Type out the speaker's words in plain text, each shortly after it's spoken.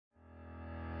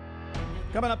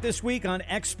Coming up this week on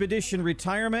Expedition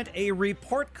Retirement, a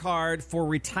report card for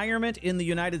retirement in the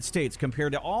United States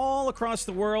compared to all across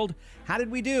the world. How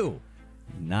did we do?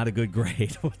 Not a good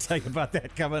grade. We'll tell you about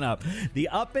that coming up. The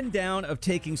up and down of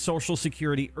taking Social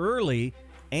Security early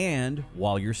and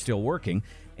while you're still working.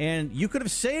 And you could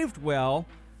have saved well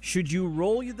should you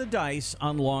roll the dice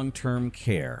on long-term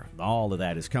care. All of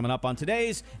that is coming up on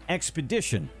today's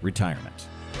Expedition Retirement.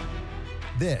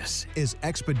 This is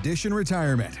Expedition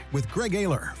Retirement with Greg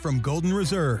Ayler from Golden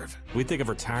Reserve. We think of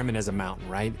retirement as a mountain,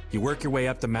 right? You work your way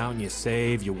up the mountain, you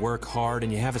save, you work hard,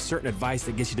 and you have a certain advice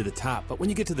that gets you to the top. But when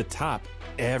you get to the top,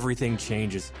 everything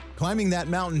changes. Climbing that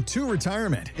mountain to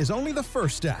retirement is only the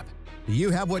first step. Do you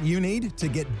have what you need to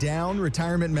get down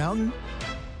Retirement Mountain?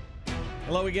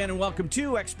 Hello again and welcome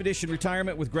to Expedition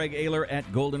Retirement with Greg Ayler at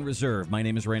Golden Reserve. My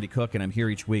name is Randy Cook and I'm here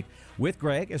each week with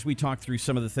Greg as we talk through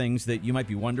some of the things that you might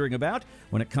be wondering about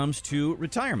when it comes to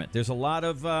retirement. There's a lot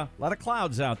of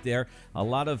clouds out there, a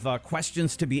lot of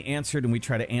questions to be answered, and we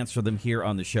try to answer them here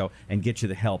on the show and get you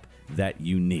the help that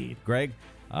you need. Greg,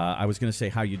 I was going to say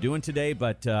how you doing today,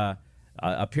 but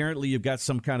apparently you've got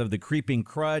some kind of the creeping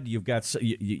crud. You've got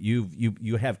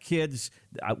you have kids.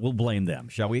 We'll blame them,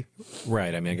 shall we?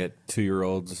 Right. I mean, I got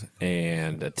 2-year-olds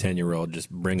and a 10-year-old just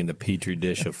bringing the petri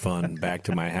dish of fun back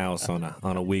to my house on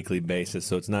a weekly basis.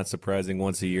 So it's not surprising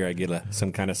once a year I get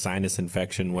some kind of sinus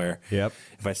infection where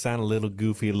if I sound a little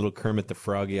goofy, a little Kermit the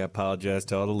Froggy, I apologize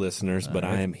to all the listeners, but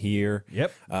I am here.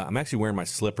 Yep. I'm actually wearing my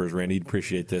slippers, Randy. You'd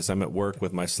appreciate this. I'm at work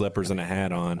with my slippers and a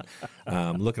hat on,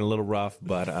 looking a little rough,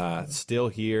 but still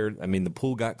here. I mean, the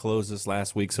pool got closed this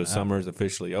last week, so summer is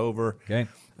officially over. Okay.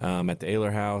 At the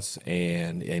Ayler house,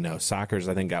 and soccer's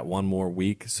I think got one more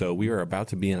week, so we are about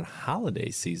to be in holiday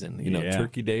season.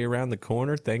 Turkey Day around the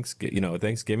corner.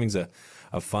 Thanksgiving's a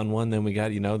fun one. Then we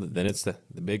got then it's the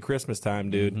big Christmas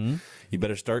time, dude. Mm-hmm. You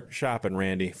better start shopping,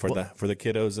 Randy, for the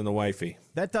kiddos and the wifey.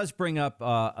 That does bring up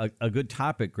a good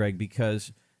topic, Greg,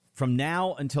 because from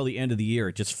now until the end of the year,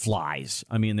 it just flies.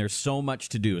 I mean, there's so much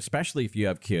to do, especially if you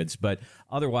have kids. But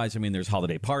otherwise, I mean, there's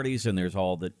holiday parties and there's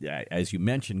all that, as you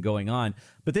mentioned, going on.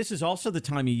 But this is also the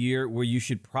time of year where you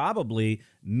should probably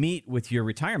meet with your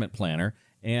retirement planner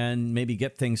and maybe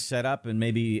get things set up and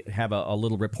maybe have a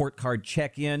little report card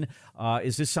check-in.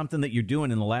 Is this something that you're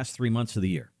doing in the last 3 months of the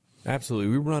year? Absolutely.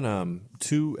 We run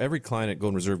every client at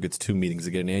Golden Reserve gets 2 meetings.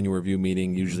 They get an annual review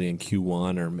meeting, usually in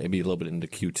Q1 or maybe a little bit into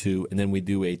Q2. And then we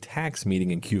do a tax meeting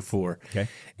in Q4. Okay.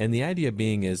 And the idea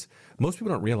being is most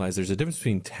people don't realize there's a difference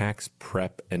between tax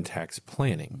prep and tax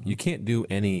planning. You can't do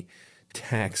any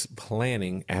tax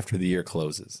planning after the year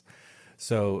closes.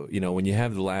 So, when you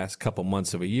have the last couple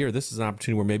months of a year, this is an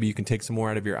opportunity where maybe you can take some more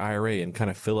out of your IRA and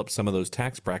kind of fill up some of those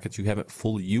tax brackets you haven't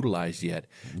fully utilized yet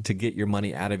to get your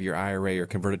money out of your IRA or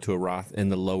convert it to a Roth in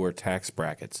the lower tax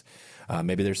brackets.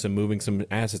 Maybe there's moving some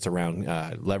assets around,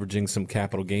 leveraging some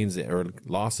capital gains or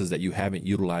losses that you haven't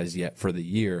utilized yet for the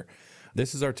year.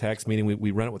 This is our tax meeting.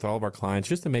 We run it with all of our clients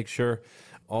just to make sure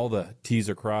all the T's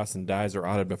are crossed and I's are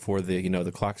dotted before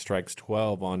the clock strikes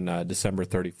 12 on December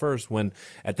 31st, when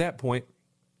at that point,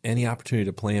 any opportunity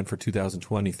to plan for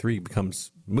 2023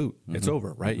 becomes moot. Mm-hmm. It's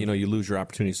over, right? Mm-hmm. You lose your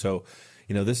opportunity. So,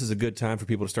 this is a good time for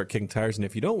people to start kicking tires. And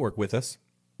if you don't work with us,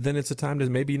 then it's a time to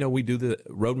maybe, we do the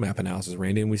roadmap analysis,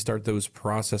 Randy, and we start those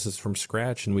processes from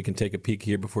scratch, and we can take a peek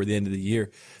here before the end of the year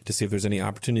to see if there's any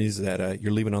opportunities that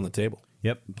you're leaving on the table.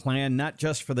 Yep. Plan not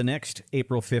just for the next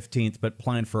April 15th, but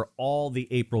plan for all the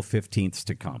April 15ths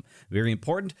to come. Very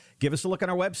important. Give us a look on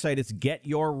our website. It's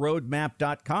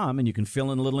getyourroadmap.com, and you can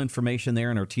fill in a little information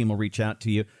there, and our team will reach out to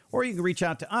you. Or you can reach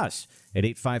out to us at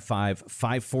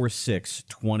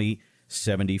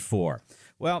 855-546-2074.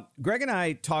 Well, Greg and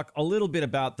I talk a little bit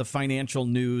about the financial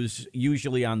news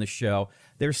usually on the show.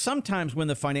 There's sometimes when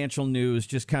the financial news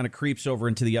just kind of creeps over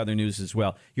into the other news as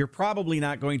well. You're probably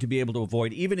not going to be able to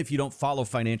avoid, even if you don't follow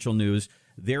financial news,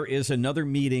 there is another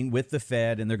meeting with the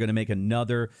Fed, and they're going to make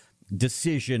another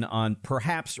decision on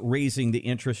perhaps raising the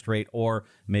interest rate or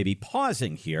maybe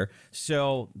pausing here.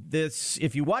 So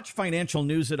if you watch financial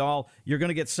news at all, you're going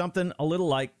to get something a little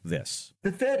like this.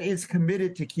 The Fed is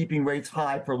committed to keeping rates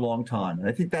high for a long time. And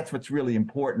I think that's what's really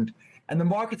important. And the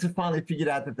markets have finally figured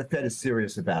out that the Fed is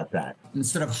serious about that.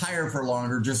 Instead of higher for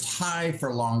longer, just high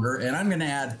for longer. And I'm going to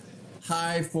add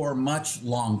high for much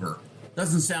longer.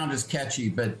 Doesn't sound as catchy,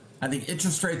 but I think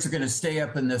interest rates are going to stay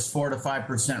up in this 4 to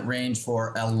 5% range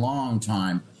for a long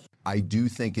time. I do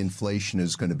think inflation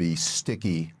is going to be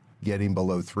sticky, getting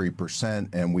below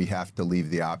 3%, and we have to leave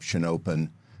the option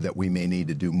open that we may need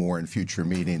to do more in future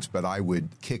meetings. But I would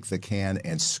kick the can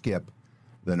and skip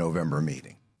the November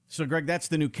meeting. So, Greg, that's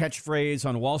the new catchphrase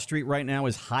on Wall Street right now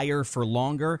is higher for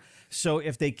longer. So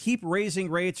if they keep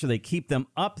raising rates or they keep them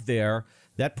up there,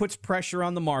 that puts pressure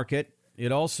on the market.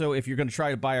 It also, if you're going to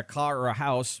try to buy a car or a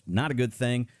house, not a good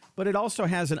thing, but it also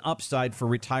has an upside for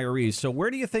retirees. So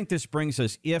where do you think this brings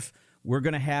us if we're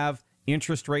going to have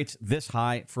interest rates this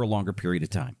high for a longer period of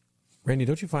time? Randy,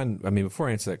 don't you find, before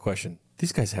I answer that question,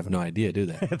 these guys have no idea, do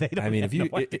they? They don't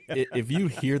if you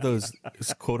hear those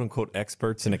quote unquote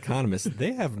experts and economists,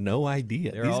 they have no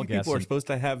idea. They're These all people guessing. are supposed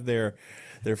to have their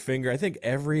finger. I think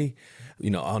every,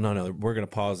 oh no, we're going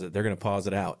to pause it. They're going to pause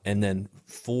it out. And then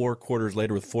 4 quarters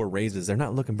later with 4 raises, they're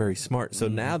not looking very smart. So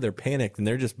now they're panicked and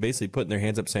they're just basically putting their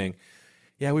hands up saying,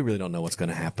 yeah, we really don't know what's going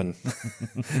to happen.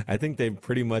 I think they've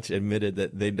pretty much admitted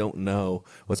that they don't know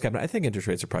what's happening. I think interest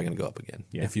rates are probably going to go up again.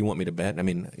 Yeah. If you want me to bet,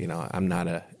 I'm not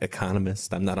an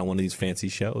economist. I'm not on one of these fancy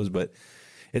shows, but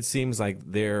it seems like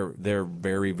they're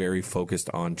very, very focused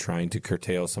on trying to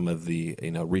curtail some of the,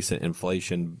 recent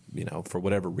inflation, for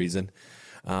whatever reason.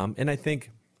 And I think,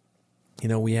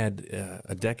 we had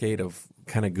a decade of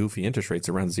kind of goofy interest rates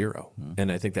around 0.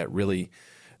 And I think that really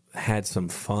had some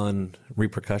fun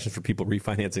repercussions for people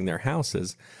refinancing their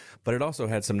houses, but it also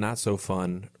had some not so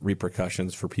fun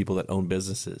repercussions for people that own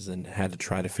businesses and had to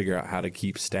try to figure out how to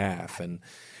keep staff. And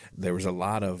there was a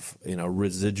lot of,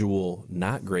 residual,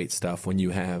 not great stuff when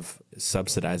you have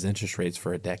subsidized interest rates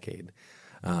for a decade.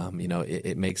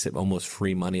 It makes it almost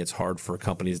free money. It's hard for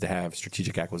companies to have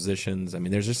strategic acquisitions.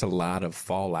 There's just a lot of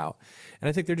fallout. And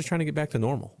I think they're just trying to get back to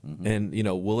normal. And,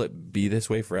 will it be this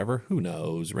way forever? Who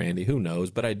knows, Randy? Who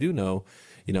knows? But I do know,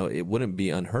 it wouldn't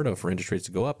be unheard of for interest rates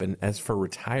to go up. And as for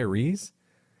retirees,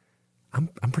 I'm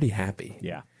pretty happy.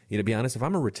 Yeah. To be honest, if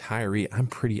I'm a retiree,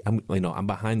 I'm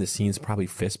behind the scenes, probably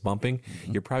fist bumping.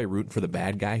 You're probably rooting for the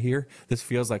bad guy here. This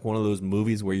feels like one of those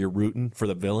movies where you're rooting for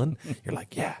the villain. You're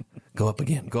like, yeah, go up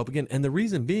again. And the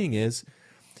reason being is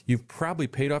you've probably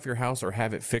paid off your house or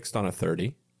have it fixed on a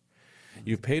 30.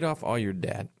 You've paid off all your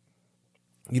debt.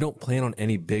 You don't plan on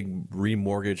any big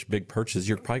remortgage, big purchases.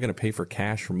 You're probably going to pay for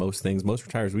cash for most things. Most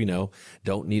retirees we know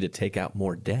don't need to take out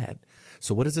more debt.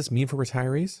 So what does this mean for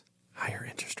retirees? Higher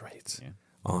interest rates. Yeah.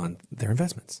 On their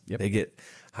investments. Yep. They get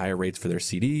higher rates for their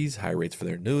CDs, higher rates for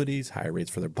their annuities, higher rates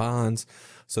for their bonds.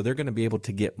 So they're going to be able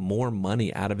to get more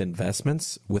money out of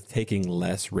investments with taking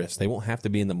less risk. They won't have to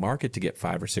be in the market to get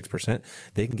 5 or 6%.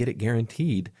 They can get it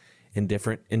guaranteed in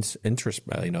different interest,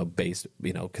 based,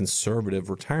 conservative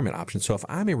retirement options. So if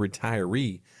I'm a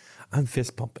retiree, I'm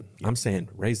fist pumping. I'm saying,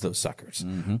 raise those suckers,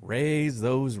 raise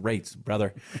those rates,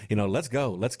 brother. Let's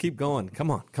go. Let's keep going.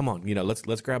 Come on.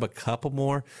 Let's grab a couple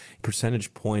more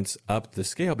percentage points up the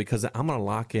scale because I'm going to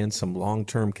lock in some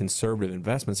long-term conservative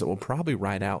investments that will probably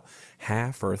ride out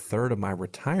half or a third of my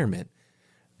retirement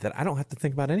that I don't have to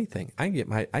think about anything. I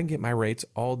can get my rates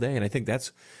all day. And I think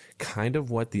that's kind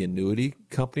of what the annuity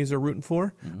companies are rooting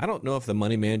for. I don't know if the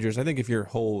money managers, I think if your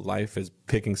whole life is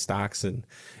picking stocks and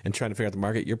trying to figure out the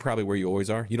market, you're probably where you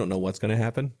always are. You don't know what's going to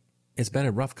happen. It's been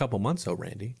a rough couple months though,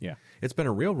 Randy. Yeah. It's been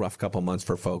a real rough couple months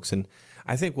for folks. And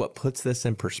I think what puts this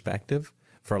in perspective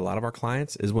for a lot of our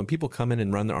clients is when people come in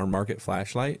and run our market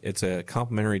flashlight. It's a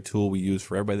complimentary tool we use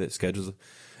for everybody that schedules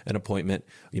an appointment.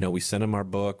 We send them our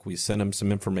book, we send them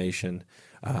some information,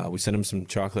 we send them some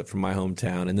chocolate from my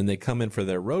hometown, and then they come in for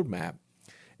their roadmap.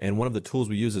 And one of the tools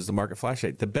we use is the market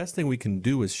flashlight. The best thing we can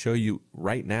do is show you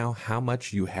right now how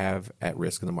much you have at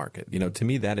risk in the market. To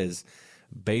me, that is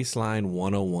baseline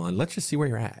 101. Let's just see where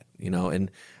you're at,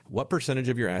 and what percentage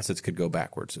of your assets could go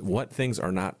backwards. What things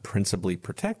are not principally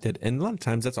protected. And a lot of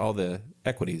times that's all the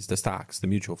equities, the stocks, the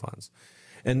mutual funds.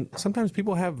 And sometimes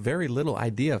people have very little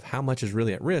idea of how much is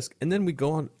really at risk. And then we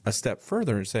go on a step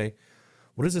further and say,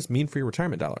 what does this mean for your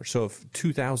retirement dollars? So if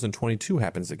 2022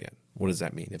 happens again, what does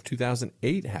that mean? If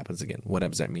 2008 happens again, what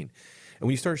does that mean? And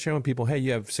when you start showing people, hey,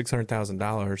 you have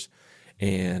 $600,000,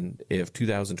 and if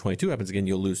 2022 happens again,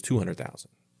 you'll lose $200,000.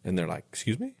 And they're like,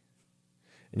 excuse me?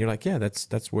 And you're like, yeah,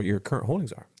 that's what your current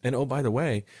holdings are. And oh, by the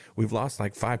way, we've lost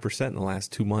like 5% in the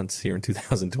last 2 months here in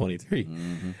 2023.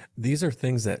 These are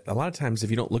things that a lot of times, if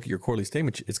you don't look at your quarterly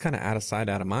statement, it's kind of out of sight,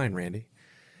 out of mind, Randy.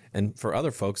 And for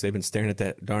other folks, they've been staring at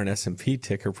that darn S&P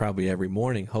ticker probably every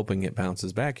morning, hoping it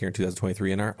bounces back here in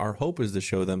 2023. And our hope is to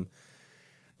show them,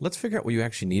 let's figure out what you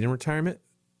actually need in retirement.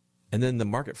 And then the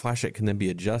market flashlight can then be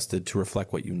adjusted to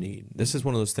reflect what you need. This is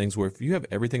one of those things where if you have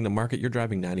everything in the market, you're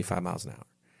driving 95 miles an hour.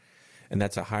 And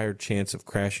that's a higher chance of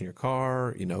crashing your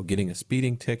car, getting a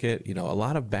speeding ticket. A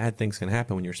lot of bad things can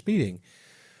happen when you're speeding.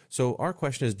 So our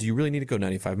question is, do you really need to go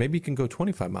 95? Maybe you can go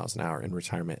 25 miles an hour in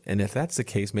retirement. And if that's the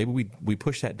case, maybe we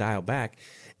push that dial back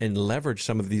and leverage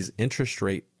some of these interest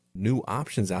rate new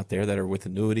options out there that are with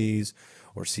annuities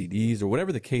or CDs or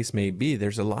whatever the case may be.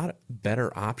 There's a lot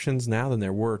better options now than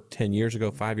there were 10 years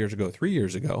ago, 5 years ago, 3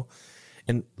 years ago.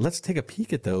 And let's take a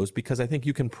peek at those, because I think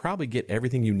you can probably get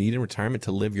everything you need in retirement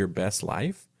to live your best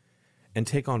life and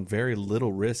take on very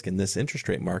little risk in this interest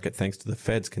rate market, thanks to the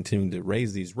Feds continuing to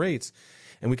raise these rates.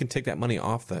 And we can take that money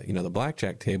off the, the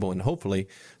blackjack table and hopefully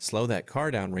slow that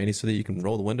car down, Randy, so that you can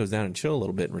roll the windows down and chill a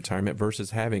little bit in retirement versus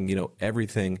having,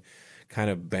 everything kind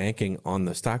of banking on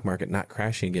the stock market not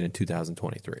crashing again in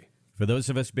 2023. For those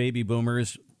of us baby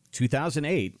boomers,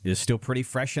 2008 is still pretty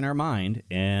fresh in our mind,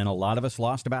 and a lot of us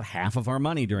lost about half of our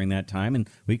money during that time, and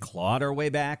we clawed our way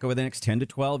back over the next 10 to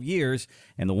 12 years.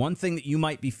 And the one thing that you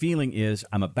might be feeling is,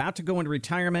 I'm about to go into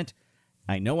retirement.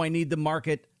 I know I need the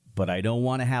market, but I don't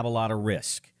want to have a lot of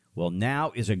risk. Well,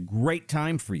 now is a great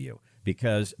time for you,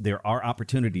 because there are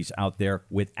opportunities out there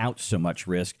without so much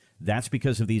risk. That's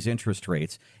because of these interest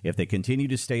rates. If they continue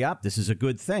to stay up, this is a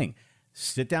good thing.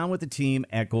 Sit down with the team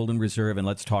at Golden Reserve and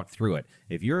let's talk through it.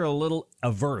 If you're a little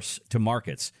averse to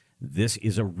markets, this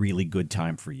is a really good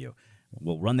time for you.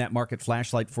 We'll run that market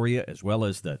flashlight for you, as well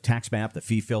as the tax map, the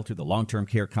fee filter, the long-term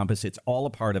care compass. It's all a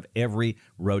part of every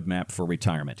roadmap for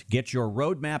retirement.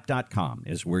 GetYourRoadmap.com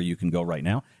is where you can go right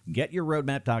now.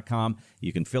 GetYourRoadmap.com.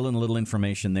 You can fill in a little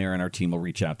information there, and our team will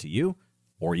reach out to you,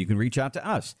 or you can reach out to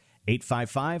us.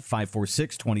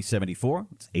 855-546-2074.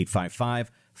 It's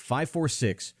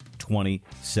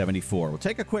 855-546-2074. We'll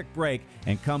take a quick break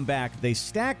and come back. They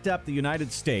stacked up the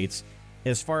United States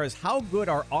as far as how good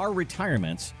are our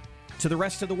retirements to the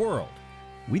rest of the world.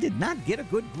 We did not get a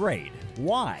good grade.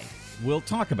 Why? We'll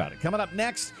talk about it coming up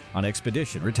next on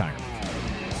Expedition Retirement.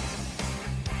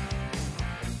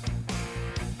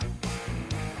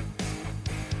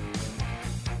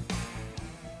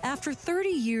 After 30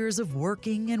 years of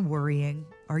working and worrying,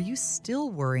 are you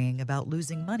still worrying about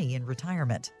losing money in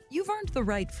retirement? You've earned the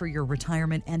right for your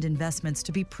retirement and investments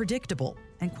to be predictable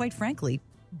and, quite frankly,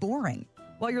 boring.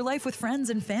 While your life with friends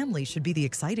and family should be the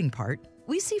exciting part,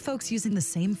 we see folks using the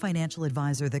same financial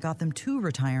advisor that got them to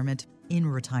retirement in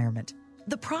retirement.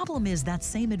 The problem is that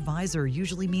same advisor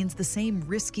usually means the same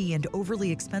risky and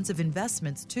overly expensive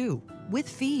investments too, with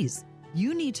fees.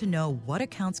 You need to know what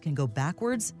accounts can go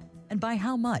backwards and by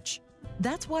how much.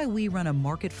 That's why we run a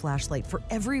market flashlight for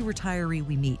every retiree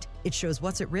we meet. It shows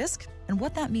what's at risk and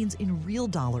what that means in real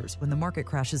dollars when the market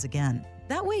crashes again.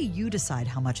 That way you decide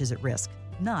how much is at risk,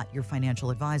 not your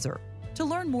financial advisor. To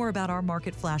learn more about our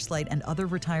market flashlight and other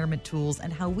retirement tools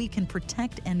and how we can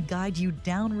protect and guide you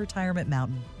down retirement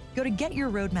mountain, go to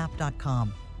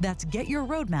getyourroadmap.com. That's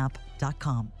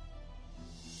getyourroadmap.com.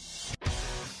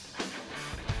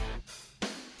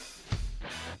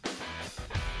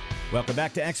 Welcome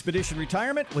back to Expedition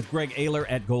Retirement with Greg Ayler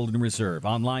at Golden Reserve.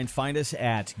 Online, find us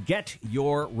at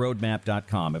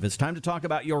getyourroadmap.com. If it's time to talk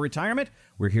about your retirement,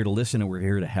 we're here to listen and we're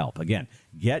here to help. Again,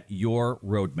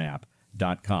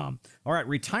 getyourroadmap.com. All right,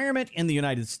 retirement in the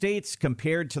United States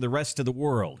compared to the rest of the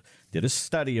world. Did a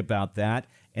study about that,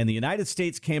 and the United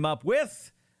States came up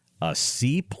with a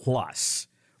C+.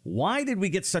 Why did we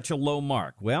get such a low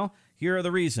mark? Well, here are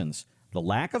the reasons. The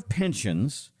lack of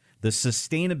pensions, the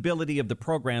sustainability of the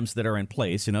programs that are in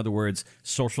place. In other words,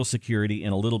 Social Security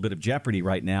in a little bit of jeopardy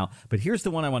right now. But here's the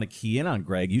one I want to key in on,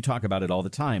 Greg. You talk about it all the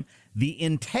time. The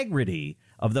integrity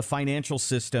of the financial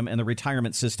system and the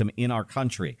retirement system in our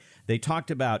country. They talked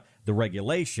about the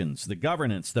regulations, the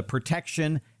governance, the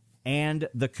protection, and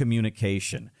the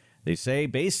communication. They say,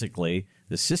 basically,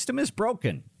 the system is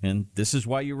broken, and this is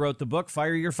why you wrote the book,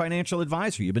 Fire Your Financial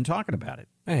Advisor. You've been talking about it.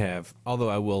 I have, although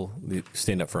I will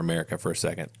stand up for America for a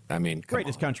second. I mean,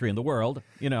 greatest country in the world,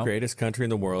 Greatest country in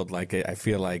the world. Like, I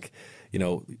feel like,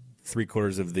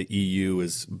 3/4 of the EU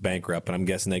is bankrupt, and I'm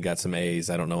guessing they got some A's.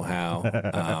 I don't know how.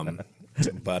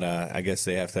 But I guess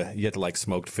you have to like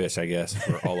smoked fish, I guess,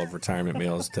 for all of retirement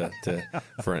meals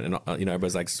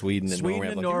everybody's like Sweden and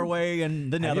Norway and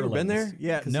the Netherlands. Have you ever been there?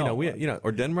 Yeah, no.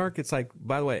 Or Denmark. It's like,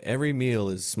 by the way, every meal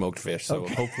is smoked fish. So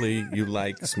hopefully you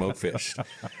like smoked fish,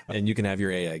 and you can have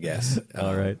your A, I guess.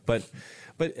 All right. But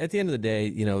at the end of the day,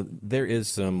 there is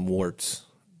some warts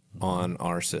on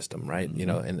our system, right?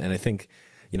 Mm-hmm. And I think,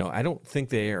 I don't think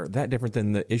they are that different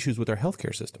than the issues with our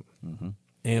healthcare system. Mm-hmm.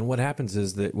 And what happens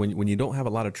is that when you don't have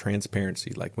a lot of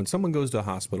transparency, like when someone goes to a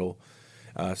hospital,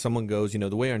 someone goes,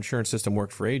 the way our insurance system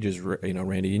worked for ages,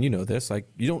 Randy, and you know this, like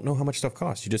you don't know how much stuff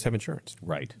costs. You just have insurance.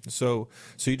 Right. So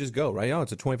you just go, right? Oh,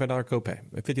 it's a $25 copay,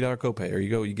 a $50 copay, or you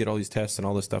go, you get all these tests and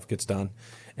all this stuff gets done,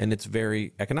 and it's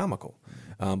very economical.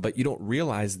 But you don't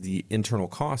realize the internal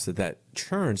cost that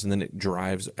churns, and then it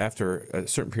drives, after a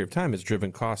certain period of time, it's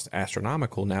driven costs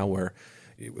astronomical now where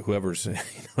whoever's,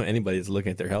 anybody that's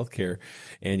looking at their healthcare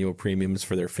annual premiums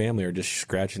for their family are just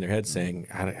scratching their head saying,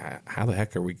 how the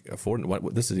heck are we affording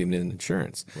what this is even in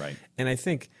insurance? Right. And I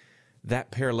think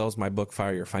that parallels my book,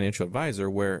 Fire Your Financial Advisor,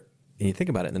 where, and you think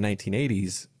about it, in the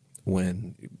 1980s,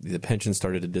 when the pensions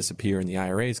started to disappear and the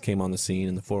IRAs came on the scene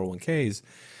and the 401ks,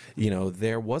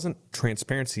 there wasn't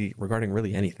transparency regarding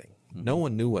really anything. No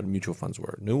one knew what mutual funds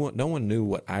were. No one knew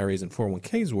what IRAs and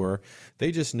 401ks were.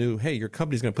 They just knew, hey, your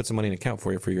company's going to put some money in an account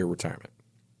for your retirement.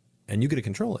 And you get to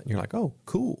control it. And you're like, oh,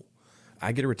 cool.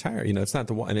 I get to retire. It's not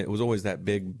and it was always that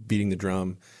big beating the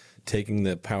drum, taking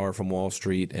the power from Wall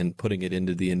Street and putting it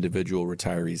into the individual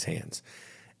retirees' hands.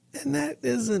 And that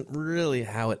isn't really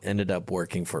how it ended up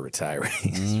working for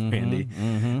retirees, Randy.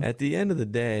 At the end of the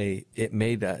day, it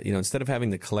made, instead of having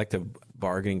the collective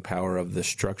bargaining power of the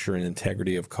structure and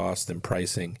integrity of cost and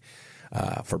pricing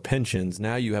for pensions,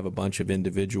 now you have a bunch of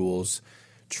individuals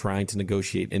trying to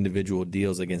negotiate individual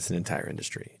deals against an entire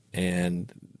industry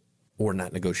or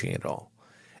not negotiating at all.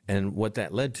 And what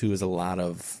that led to is a lot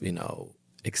of,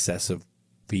 excessive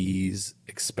fees,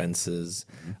 expenses,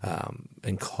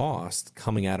 and cost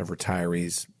coming out of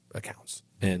retirees' accounts.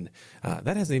 And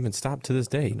that hasn't even stopped to this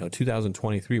day.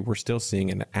 2023, we're still seeing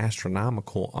an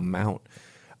astronomical amount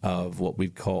of what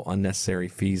we'd call unnecessary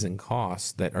fees and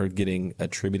costs that are getting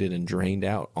attributed and drained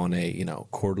out on a,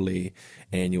 quarterly,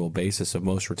 annual basis of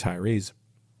most retirees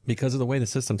because of the way the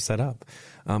system's set up.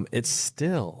 It's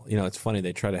still, it's funny,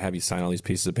 they try to have you sign all these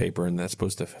pieces of paper and that's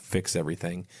supposed to fix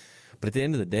everything. But at the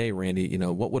end of the day, Randy,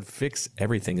 what would fix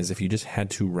everything is if you just had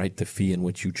to write the fee in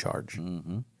which you charge.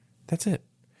 That's it.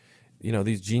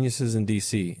 These geniuses in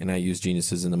D.C., and I use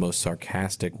geniuses in the most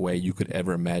sarcastic way you could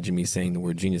ever imagine me saying the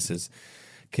word geniuses,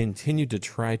 continue to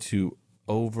try to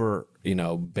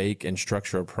bake and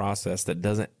structure a process that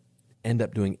doesn't end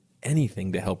up doing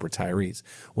anything to help retirees.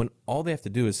 When all they have to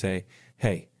do is say,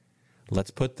 hey,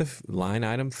 let's put the line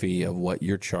item fee of what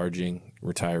you're charging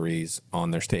retirees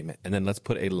on their statement. And then let's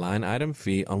put a line item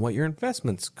fee on what your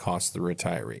investments cost the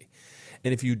retiree.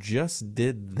 And if you just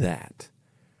did that,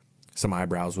 some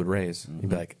eyebrows would raise. You'd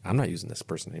be like, I'm not using this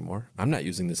person anymore. I'm not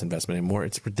using this investment anymore.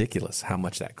 It's ridiculous how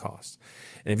much that costs.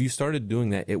 And if you started doing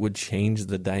that, it would change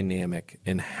the dynamic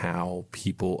in how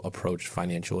people approach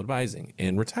financial advising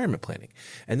and retirement planning.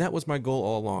 And that was my goal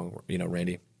all along,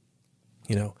 Randy.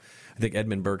 I think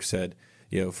Edmund Burke said,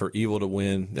 for evil to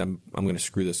win, I'm going to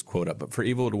screw this quote up, but for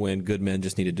evil to win, good men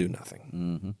just need to do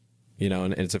nothing.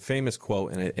 And it's a famous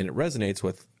quote, and it resonates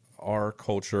with our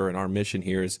culture and our mission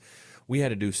here is we had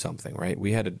to do something, right?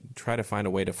 We had to try to find a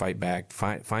way to fight back,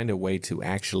 find a way to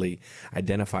actually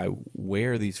identify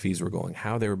where these fees were going,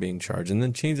 how they were being charged, and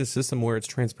then change the system where it's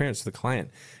transparent so the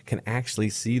client can actually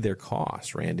see their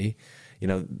costs, Randy.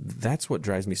 That's what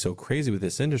drives me so crazy with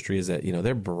this industry is that,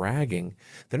 they're bragging.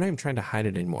 They're not even trying to hide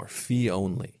it anymore. Fee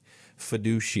only,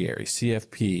 fiduciary,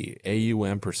 CFP,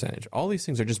 AUM percentage. All these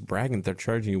things are just bragging that they're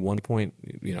charging you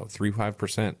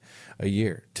 1.35% a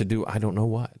year to do I don't know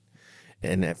what.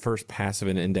 And at first, passive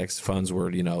and index funds were,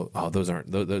 they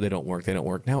don't work.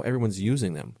 Now everyone's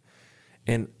using them.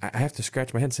 And I have to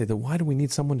scratch my head and say, why do we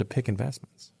need someone to pick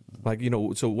investments?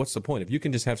 So what's the point? If you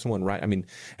can just have someone write,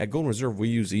 at Golden Reserve, we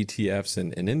use ETFs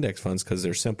and index funds because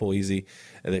they're simple, easy,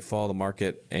 and they follow the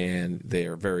market, and they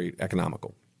are very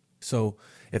economical. So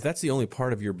if that's the only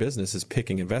part of your business is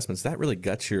picking investments, that really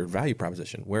guts your value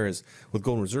proposition. Whereas with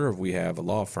Golden Reserve, we have a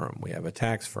law firm, we have a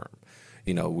tax firm.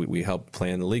 We help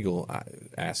plan the legal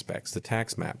aspects, the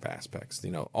tax map aspects,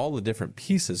 all the different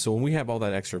pieces. So when we have all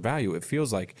that extra value, it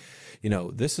feels like,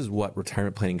 this is what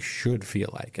retirement planning should feel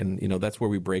like. And, that's where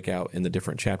we break out in the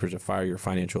different chapters of Fire Your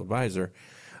Financial Advisor,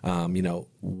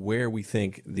 where we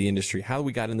think the industry, how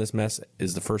we got in this mess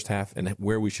is the first half, and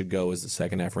where we should go is the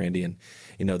second half, Randy. And,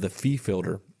 the fee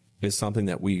filter is something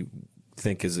that we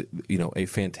think is, a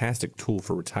fantastic tool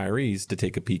for retirees to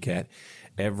take a peek at.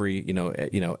 Every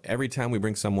time we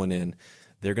bring someone in,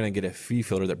 they're going to get a fee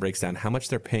filter that breaks down how much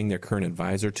they're paying their current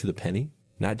advisor to the penny,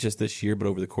 not just this year, but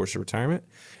over the course of retirement,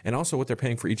 and also what they're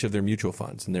paying for each of their mutual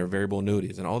funds and their variable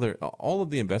annuities and all of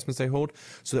the investments they hold,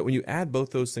 so that when you add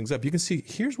both those things up, you can see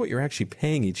here's what you're actually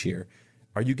paying each year.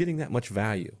 Are you getting that much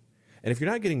value? And if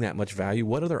you're not getting that much value,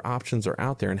 what other options are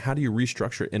out there, and how do you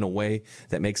restructure it in a way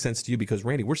that makes sense to you? Because,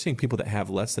 Randy, we're seeing people that have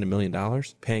less than $1 million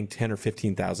paying $10,000 or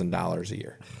 $15,000 a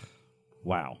year.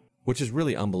 Wow. Which is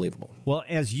really unbelievable. Well,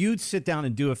 as you sit down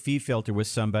and do a fee filter with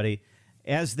somebody,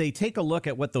 as they take a look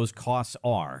at what those costs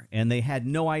are, and they had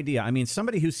no idea.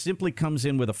 Somebody who simply comes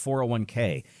in with a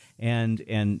 401k,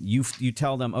 and you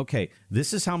tell them, okay,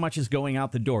 this is how much is going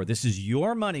out the door. This is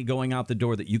your money going out the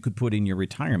door that you could put in your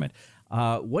retirement.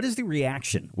 What is the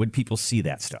reaction when people see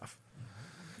that stuff?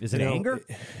 Is it anger?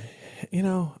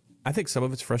 I think some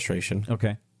of it's frustration.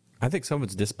 Okay. I think some of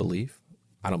it's disbelief.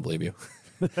 I don't believe you.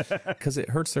 Because it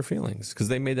hurts their feelings, because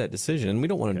they made that decision, and we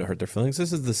don't want them to hurt their feelings.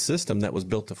 This is the system that was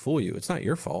built to fool you. It's not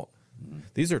your fault.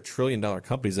 These are trillion-dollar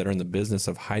companies that are in the business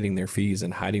of hiding their fees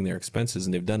and hiding their expenses,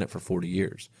 and they've done it for 40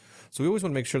 years. So we always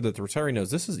want to make sure that the retiree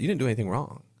knows you didn't do anything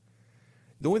wrong.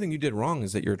 The only thing you did wrong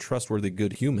is that you're a trustworthy,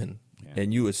 good human,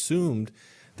 and you assumed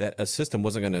that a system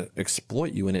wasn't going to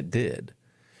exploit you, and it did.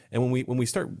 And when we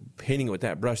start painting it with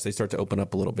that brush, they start to open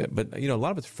up a little bit. But, a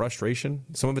lot of it's frustration.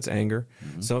 Some of it's anger.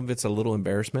 Some of it's a little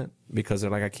embarrassment because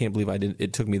they're like, I can't believe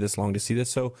it took me this long to see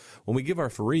this. So when we give our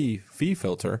free fee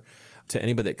filter to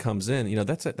anybody that comes in,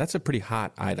 that's a pretty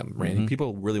hot item, Randy.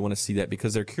 People really want to see that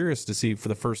because they're curious to see for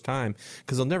the first time,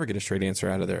 because they'll never get a straight answer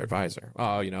out of their advisor.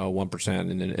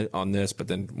 1% and then on this, but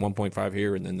then 1.5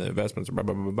 here, and then the investments, blah,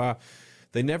 blah, blah, blah, blah.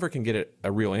 They never can get a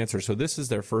real answer. So this is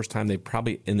their first time they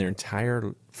probably in their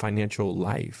entire financial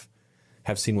life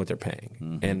have seen what they're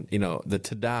paying. And, the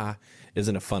ta-da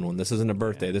isn't a fun one. This isn't a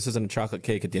birthday. This isn't a chocolate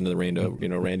cake at the end of the rainbow.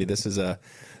 Randy, this is a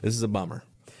bummer.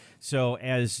 So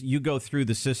as you go through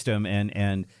the system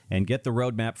and get the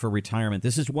roadmap for retirement,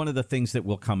 this is one of the things that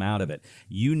will come out of it.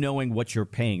 You knowing what you're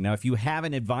paying. Now, if you have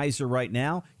an advisor right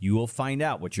now, you will find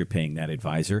out what you're paying that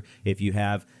advisor. If you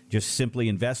have just simply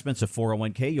investments, a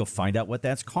 401k, you'll find out what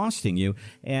that's costing you.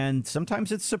 And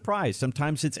sometimes it's surprise,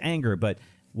 sometimes it's anger. But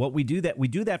we do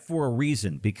that for a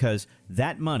reason, because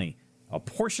that money, a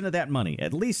portion of that money,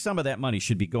 at least some of that money,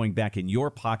 should be going back in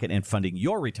your pocket and funding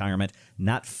your retirement,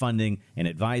 not funding an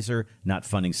advisor, not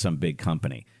funding some big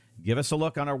company. Give us a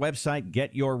look on our website,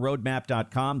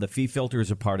 getyourroadmap.com. The fee filter is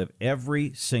a part of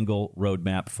every single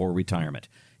roadmap for retirement.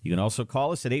 You can also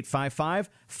call us at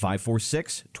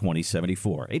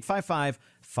 855-546-2074.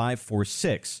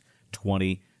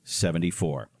 855-546-2074.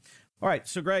 All right,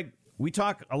 so Greg, we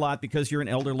talk a lot, because you're an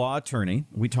elder law attorney,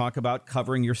 we talk about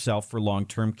covering yourself for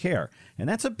long-term care. And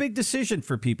that's a big decision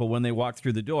for people when they walk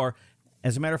through the door.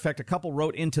 As a matter of fact, a couple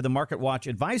wrote into the Market Watch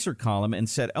advisor column and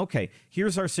said, okay,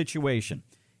 here's our situation.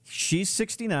 She's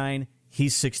 69,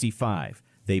 he's 65.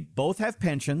 They both have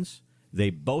pensions.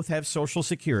 They both have Social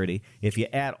Security. If you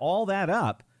add all that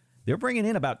up, they're bringing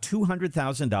in about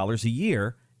 $200,000 a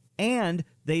year, and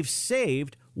they've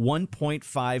saved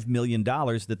 $1.5 million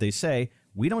that they say,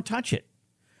 we don't touch it.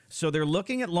 So they're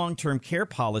looking at long-term care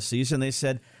policies, and they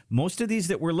said most of these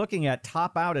that we're looking at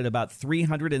top out at about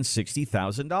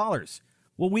 $360,000.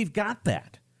 Well, we've got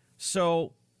that.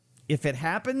 So if it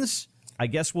happens, I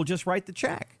guess we'll just write the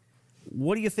check.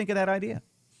 What do you think of that idea?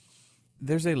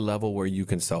 There's a level where you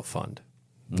can self-fund,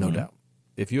 no doubt.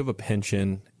 If you have a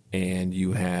pension and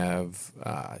you have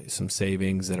some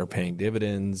savings that are paying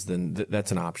dividends, then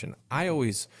that's an option. I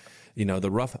always...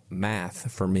 the rough math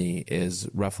for me is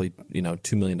roughly,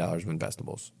 $2 million of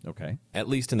investables. Okay. At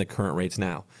least in the current rates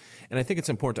now. And I think it's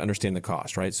important to understand the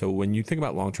cost, right? So when you think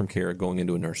about long-term care going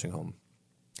into a nursing home,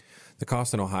 the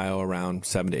cost in Ohio around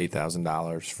 $7,000 to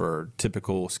 $8,000 for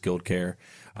typical skilled care.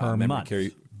 Per month. Care,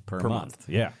 per month.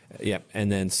 Yeah. Yeah.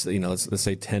 And then, let's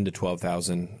say $10,000 to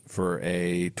 $12,000 for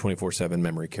a 24/7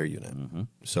 memory care unit.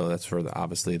 So that's for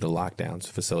obviously the lockdowns,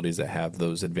 facilities that have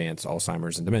those advanced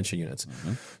Alzheimer's and dementia units.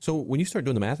 So when you start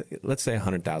doing the math, let's say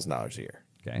 $100,000 a year.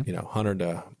 Okay. $100,000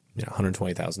 to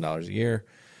 $120,000 a year,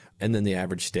 and then the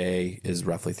average stay is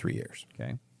roughly 3 years.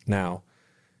 Okay. Now,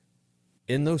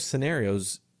 in those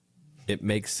scenarios, it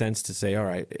makes sense to say, all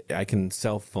right, I can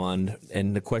self-fund.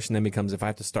 And the question then becomes, if I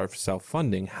have to start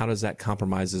self-funding, how does that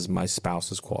compromise my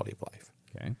spouse's quality of life?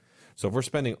 Okay. So if we're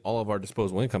spending all of our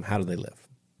disposable income, how do they live?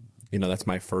 That's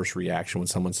my first reaction when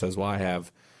someone says, well, I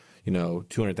have,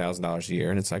 $200,000 a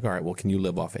year. And it's like, all right, well, can you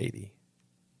live off 80?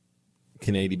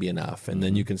 Can 80 be enough? And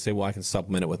then you can say, well, I can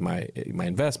supplement it with my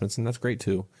investments. And that's great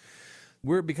too.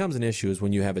 Where it becomes an issue is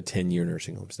when you have a 10-year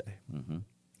nursing home stay.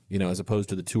 As opposed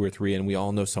to the 2 or 3, and we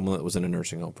all know someone that was in a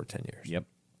nursing home for 10 years. Yep.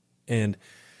 And,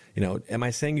 am I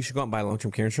saying you should go out and buy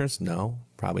long-term care insurance? No,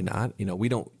 probably not. We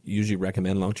don't usually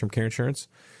recommend long-term care insurance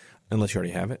unless you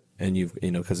already have it, and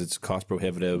because it's cost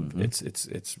prohibitive.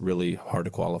 It's really hard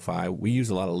to qualify. We use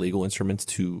a lot of legal instruments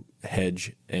to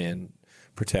hedge and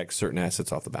protect certain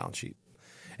assets off the balance sheet.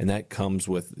 And that comes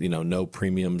with, no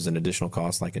premiums and additional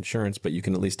costs like insurance, but you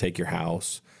can at least take your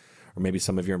house or maybe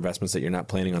some of your investments that you're not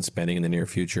planning on spending in the near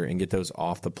future and get those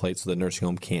off the plate so the nursing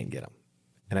home can't get them.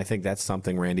 And I think that's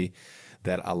something, Randy,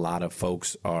 that a lot of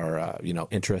folks are,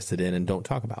 interested in and don't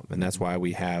talk about. And that's why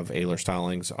we have Ayler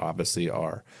Stallings, obviously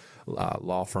our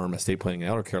law firm, estate planning and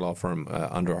elder care law firm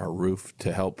under our roof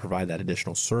to help provide that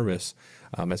additional service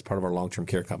as part of our long-term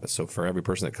care compass. So for every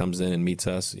person that comes in and meets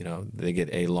us, they get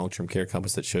a long-term care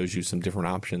compass that shows you some different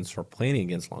options for planning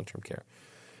against long-term care.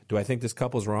 Do I think this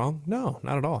couple's wrong? No,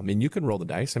 not at all. I mean, you can roll the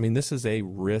dice. I mean, this is a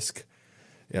risk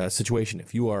situation.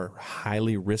 If you are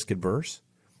highly risk adverse,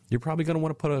 you're probably going to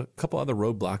want to put a couple other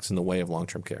roadblocks in the way of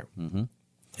long-term care. Mm-hmm.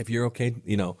 If you're okay,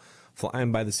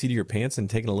 flying by the seat of your pants and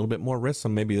taking a little bit more risk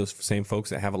on maybe those same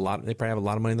folks that they probably have a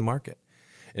lot of money in the market.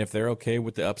 And if they're okay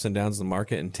with the ups and downs of the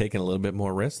market and taking a little bit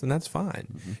more risk, then that's fine.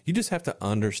 Mm-hmm. You just have to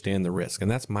understand the risk. And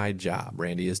that's my job,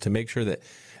 Randy, is to make sure that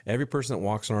every person that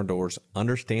walks in our doors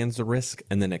understands the risk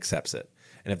and then accepts it.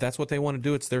 And if that's what they want to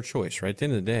do, it's their choice, right? At the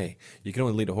end of the day, you can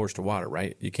only lead a horse to water,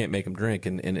 right? You can't make them drink.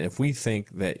 And if we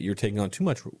think that you're taking on too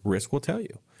much risk, we'll tell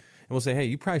you. And we'll say, hey,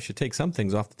 you probably should take some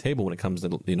things off the table when it comes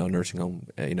to, nursing home,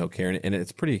 care. And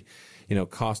it's pretty,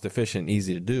 cost efficient and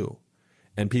easy to do.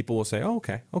 And people will say, oh,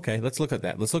 okay, let's look at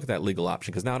that. Let's look at that legal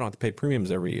option because now I don't have to pay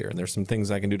premiums every year. And there's some things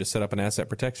I can do to set up an asset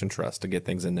protection trust to get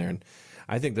things in there. And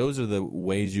I think those are the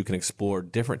ways you can explore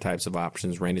different types of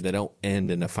options, Randy, that don't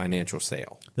end in a financial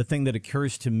sale. The thing that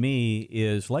occurs to me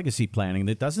is legacy planning.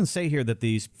 It doesn't say here that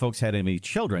these folks had any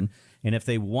children. And if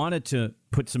they wanted to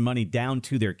put some money down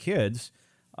to their kids,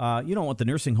 you don't want the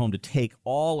nursing home to take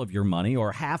all of your money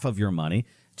or half of your money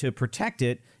to protect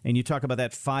it. And you talk about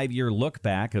that 5-year look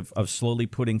back of slowly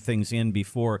putting things in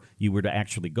before you were to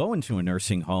actually go into a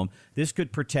nursing home. This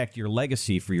could protect your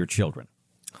legacy for your children.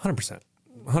 100%.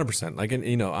 100%. Like,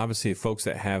 and, obviously folks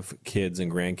that have kids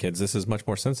and grandkids, this is much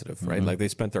more sensitive, right? Mm-hmm. Like they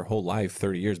spent their whole life,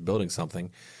 30 years building something,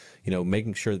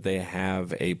 making sure that they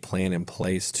have a plan in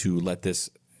place to let this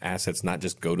assets not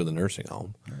just go to the nursing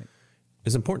home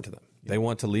is important to them. They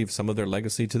want to leave some of their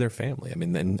legacy to their family. I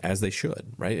mean, and as they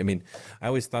should, right? I mean, I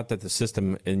always thought that the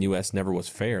system in the U.S. never was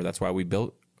fair. That's why we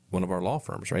built one of our law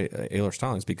firms, right? Ayler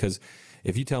Stallings, because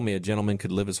if you tell me a gentleman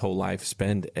could live his whole life,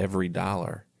 spend every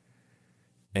dollar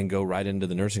and go right into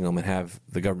the nursing home and have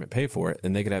the government pay for it,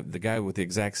 and they could have the guy with the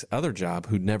exact other job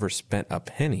who'd never spent a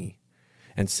penny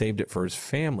and saved it for his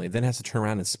family, then has to turn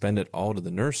around and spend it all to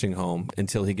the nursing home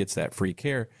until he gets that free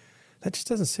care. That just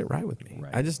doesn't sit right with me.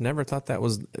 Right. I just never thought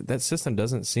that system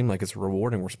doesn't seem like it's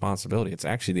rewarding responsibility. It's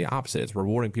actually the opposite. It's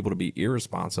rewarding people to be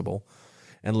irresponsible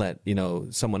and let,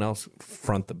 someone else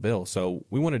front the bill. So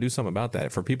we want to do something about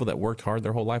that. For people that worked hard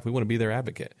their whole life, we want to be their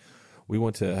advocate. We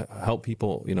want to help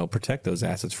people, protect those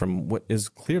assets from what is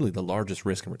clearly the largest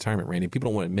risk in retirement, Randy. People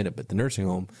don't want to admit it, but the nursing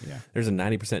home, there's a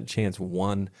 90% chance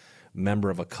one member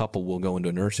of a couple will go into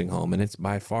a nursing home, and it's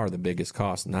by far the biggest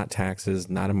cost. Not taxes,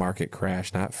 not a market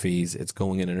crash, not fees. It's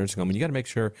going in a nursing home, and you got to make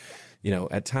sure,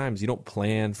 at times you don't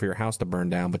plan for your house to burn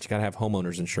down, but you got to have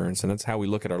homeowners insurance, and that's how we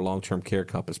look at our long-term care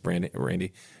compass,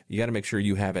 Randy. You got to make sure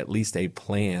you have at least a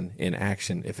plan in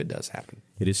action if it does happen.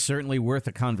 It is certainly worth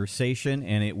a conversation,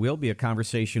 and it will be a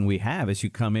conversation we have as you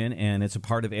come in, and it's a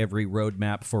part of every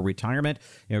roadmap for retirement.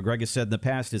 Greg has said in the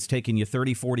past it's taken you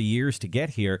 30, 40 years to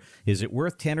get here. Is it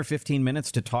worth 10 or 15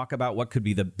 minutes to talk about what could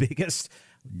be the biggest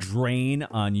drain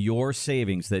on your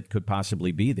savings that could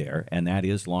possibly be there, and that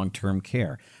is long-term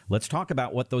care? Let's talk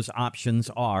about what those options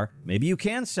are. Maybe you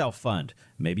can self-fund.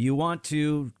 Maybe you want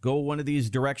to go one of these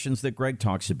directions that Greg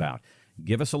talks about.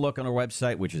 Give us a look on our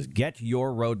website, which is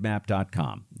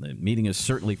getyourroadmap.com. The meeting is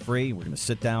certainly free. We're going to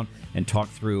sit down and talk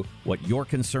through what your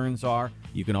concerns are.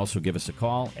 You can also give us a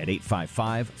call at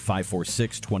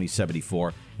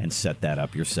 855-546-2074 and set that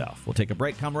up yourself. We'll take a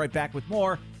break, come right back with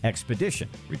more Expedition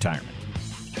Retirement.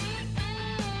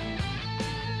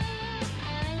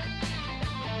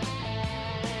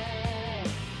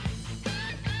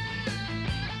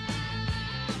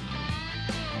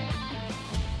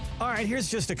 All right, here's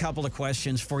just a couple of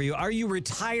questions for you. Are you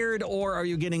retired or are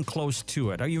you getting close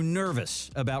to it? Are you nervous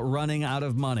about running out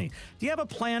of money? Do you have a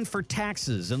plan for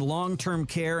taxes and long-term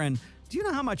care? And do you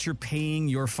know how much you're paying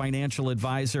your financial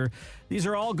advisor? These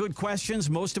are all good questions.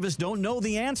 Most of us don't know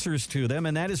the answers to them,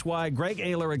 and that is why Greg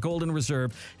Ayler at Golden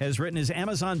Reserve has written his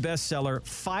Amazon bestseller,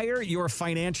 Fire Your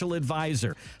Financial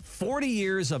Advisor, 40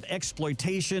 years of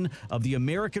exploitation of the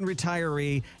American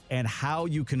retiree and how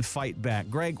you can fight back.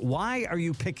 Greg, why are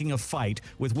you picking a fight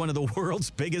with one of the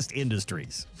world's biggest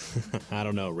industries? I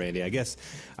don't know, Randy. I guess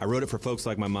I wrote it for folks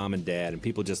like my mom and dad, and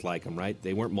people just like them, right?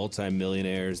 They weren't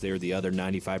multimillionaires. They were the other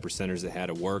 95%ers that had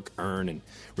to work, earn, and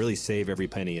really save every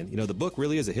penny. And, the book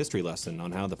really is a history lesson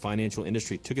on how the financial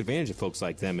industry took advantage of folks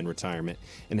like them in retirement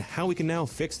and how we can now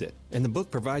fix it. And the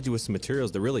book provides you with some materials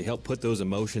to really help put those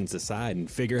emotions aside and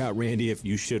figure out, Randy, if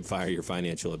you should fire your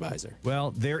financial advisor.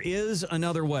 Well, there is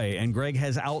another way, and Greg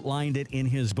has outlined it in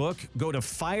his book. Go to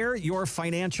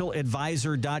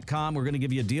fireyourfinancialadvisor.com. We're going to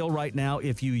give you a deal right now.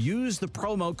 If you use the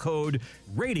promo code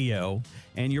RADIO,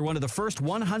 and you're one of the first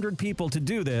 100 people to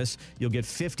do this, you'll get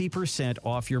 50%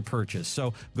 off your purchase.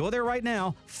 So go there right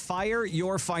now,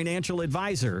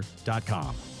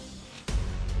 fireyourfinancialadvisor.com.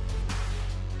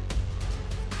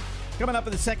 Coming up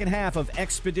in the second half of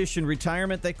Expedition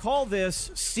Retirement, they call this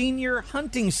senior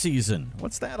hunting season.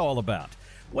 What's that all about?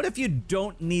 What if you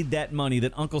don't need that money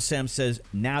that Uncle Sam says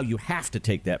now you have to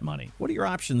take that money? What are your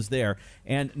options there?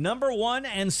 And number one,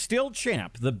 and still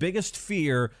champ, the biggest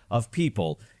fear of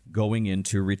people going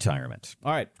into retirement.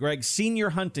 All right, Greg, senior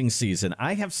hunting season.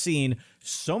 I have seen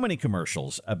so many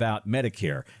commercials about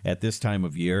Medicare at this time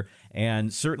of year,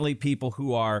 and certainly people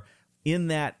who are in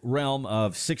that realm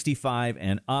of 65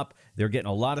 and up, they're getting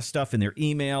a lot of stuff in their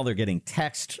email. They're getting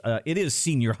text. It is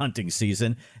senior hunting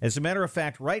season. As a matter of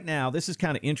fact, right now, this is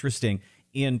kind of interesting.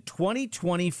 In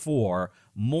 2024,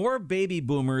 more baby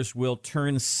boomers will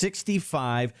turn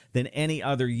 65 than any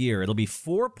other year. It'll be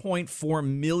 4.4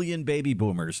 million baby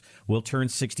boomers will turn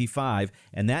 65.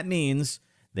 And that means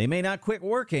they may not quit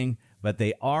working, but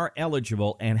they are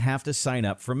eligible and have to sign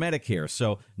up for Medicare.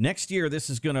 So next year,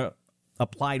 this is going to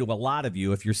apply to a lot of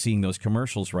you if you're seeing those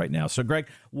commercials right now. So, Greg,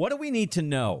 what do we need to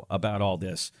know about all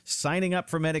this? Signing up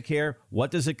for Medicare,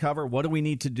 what does it cover? What do we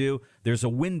need to do? There's a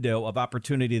window of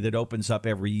opportunity that opens up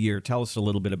every year. Tell us a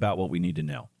little bit about what we need to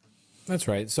know. That's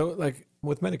right. So, like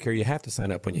with Medicare, you have to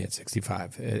sign up when you hit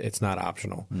 65. It's not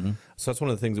optional. Mm-hmm. So that's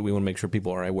one of the things that we want to make sure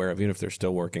people are aware of, even if they're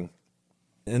still working.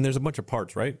 And there's a bunch of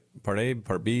parts, right? Part A,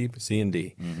 Part B, C, and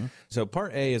D. Mm-hmm. So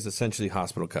Part A is essentially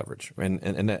hospital coverage,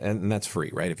 and that's free,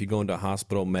 right? If you go into a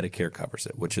hospital, Medicare covers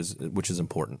it, which is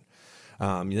important.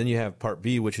 Then you have Part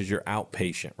B, which is your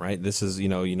outpatient, right? This is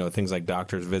things like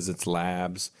doctors' visits,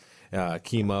 labs,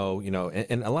 chemo,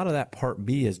 and a lot of that Part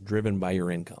B is driven by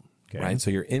your income, right? So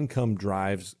your income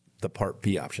drives the Part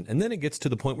B option, and then it gets to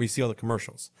the point where you see all the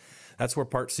commercials. That's where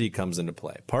Part C comes into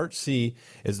play. Part C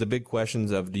is the big questions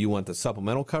of, do you want the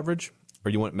supplemental coverage or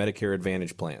do you want Medicare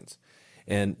Advantage plans?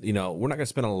 And, we're not going to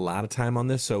spend a lot of time on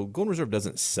this. So Golden Reserve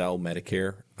doesn't sell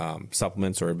Medicare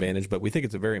supplements or Advantage, but we think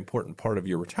it's a very important part of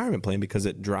your retirement plan because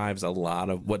it drives a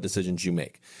lot of what decisions you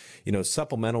make.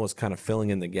 Supplemental is kind of filling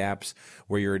in the gaps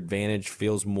where your Advantage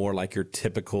feels more like your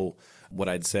typical, what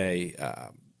I'd say,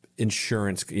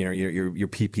 insurance, your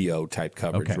PPO type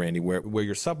coverage, Randy, where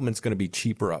your supplement's going to be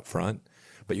cheaper up front,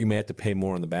 but you may have to pay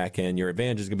more on the back end. Your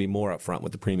Advantage is going to be more up front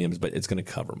with the premiums, but it's going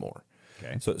to cover more.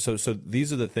 Okay. So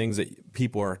these are the things that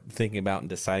people are thinking about and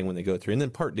deciding when they go through. And then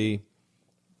Part D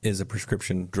is a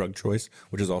prescription drug choice,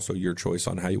 which is also your choice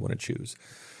on how you want to choose.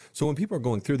 So when people are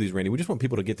going through these, Randy, we just want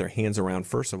people to get their hands around,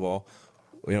 first of all,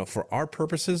 for our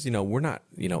purposes, we're not,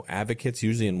 advocates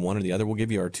usually in one or the other. We'll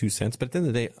give you our 2 cents, but at the end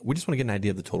of the day, we just want to get an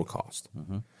idea of the total cost.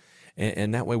 Mm-hmm.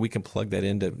 And that way we can plug that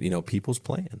into, people's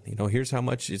plan. Here's how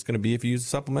much it's going to be if you use the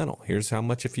supplemental. Here's how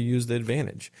much if you use the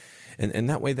Advantage. And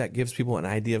that way that gives people an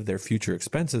idea of their future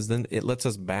expenses. Then it lets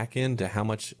us back into how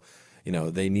much,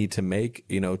 they need to make,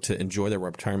 to enjoy their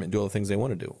retirement and do all the things they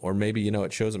want to do. Or maybe,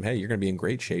 it shows them, hey, you're going to be in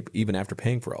great shape even after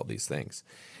paying for all these things.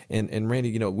 And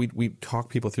Randy, we talk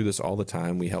people through this all the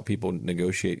time. We help people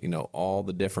negotiate, all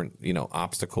the different,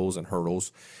 obstacles and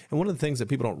hurdles. And one of the things that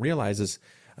people don't realize is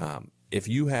if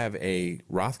you have a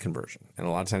Roth conversion, and a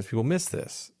lot of times people miss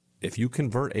this, if you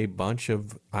convert a bunch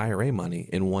of IRA money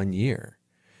in 1 year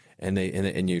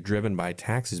and you're driven by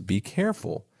taxes, be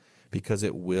careful because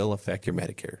it will affect your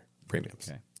Medicare premiums.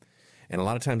 Okay. And a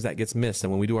lot of times that gets missed.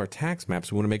 And when we do our tax maps,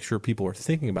 we want to make sure people are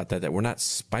thinking about that we're not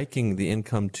spiking the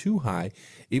income too high,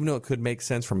 even though it could make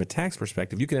sense from a tax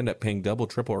perspective. You could end up paying double,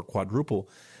 triple, or quadruple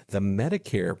the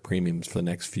Medicare premiums for the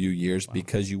next few years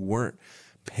because you weren't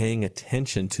paying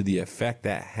attention to the effect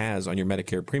that has on your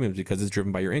Medicare premiums because it's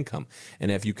driven by your income.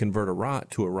 And if you convert a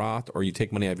Roth to a Roth or you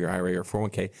take money out of your IRA or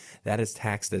 401k, that is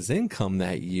taxed as income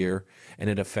that year, and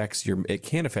it can affect your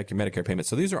Medicare payments.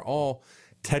 So these are all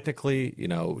technically,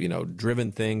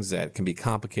 driven things that can be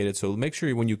complicated. So make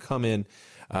sure when you come in,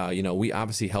 we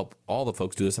obviously help all the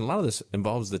folks do this. And a lot of this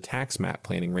involves the tax map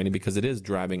planning, Randy, because it is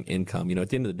driving income. At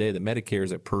the end of the day, the Medicare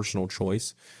is a personal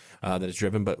choice that is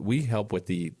driven, but we help with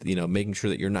the, making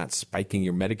sure that you're not spiking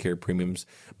your Medicare premiums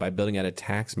by building out a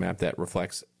tax map that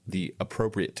reflects the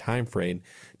appropriate time frame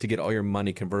to get all your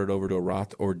money converted over to a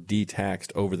Roth or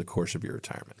de-taxed over the course of your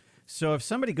retirement. So if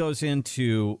somebody goes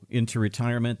into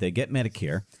retirement, they get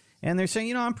Medicare, and they're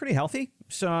saying, I'm pretty healthy,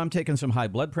 so I'm taking some high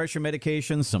blood pressure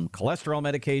medications, some cholesterol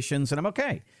medications, and I'm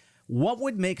okay. What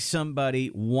would make somebody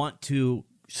want to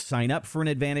sign up for an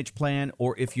Advantage plan?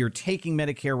 Or if you're taking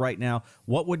Medicare right now,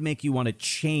 what would make you want to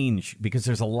change? Because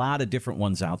there's a lot of different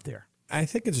ones out there. I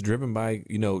think it's driven by,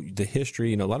 the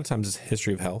history. A lot of times it's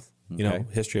history of health,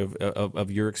 history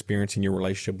of your experience and your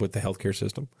relationship with the healthcare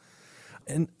system.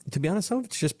 And to be honest, some of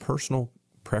it's just personal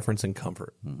preference and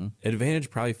comfort. Mm-hmm. Advantage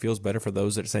probably feels better for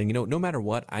those that are saying, no matter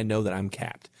what, I know that I'm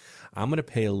capped. I'm going to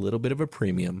pay a little bit of a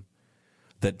premium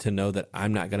that to know that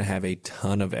I'm not going to have a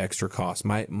ton of extra costs.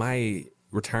 My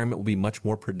retirement will be much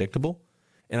more predictable,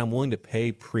 and I'm willing to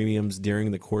pay premiums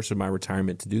during the course of my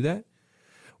retirement to do that.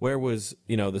 Whereas,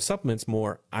 the supplements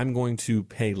more, I'm going to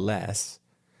pay less,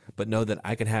 but know that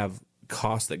I can have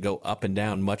costs that go up and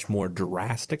down much more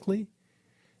drastically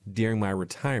during my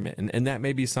retirement. And that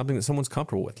may be something that someone's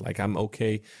comfortable with. Like, I'm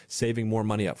okay saving more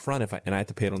money up front and I have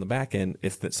to pay it on the back end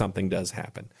if something does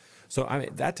happen. So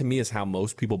that to me is how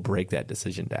most people break that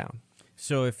decision down.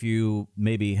 So if you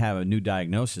maybe have a new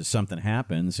diagnosis, something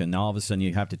happens, and all of a sudden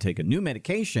you have to take a new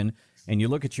medication, and you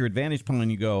look at your Advantage plan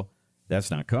and you go, that's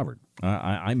not covered.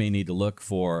 I may need to look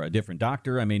for a different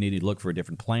doctor. I may need to look for a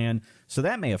different plan. So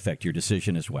that may affect your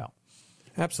decision as well.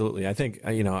 Absolutely. I think,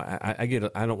 I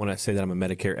don't want to say that I'm a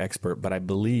Medicare expert, but I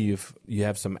believe you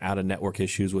have some out-of-network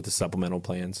issues with the supplemental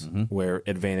plans where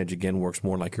Advantage, again, works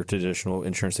more like your traditional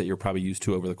insurance that you're probably used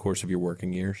to over the course of your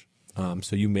working years.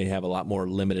 So you may have a lot more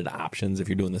limited options if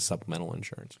you're doing the supplemental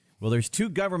insurance. Well, there's two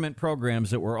government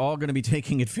programs that we're all going to be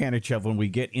taking advantage of when we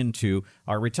get into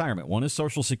our retirement. One is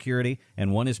Social Security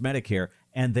and one is Medicare,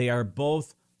 and they are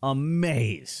both a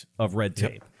maze of red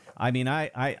tape. Yep. I mean,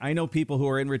 I know people who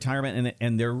are in retirement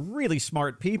and they're really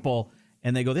smart people,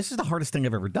 and they go, this is the hardest thing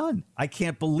I've ever done. I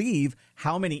can't believe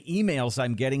how many emails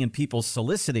I'm getting and people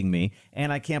soliciting me,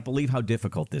 and I can't believe how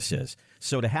difficult this is.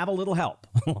 So to have a little help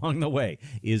along the way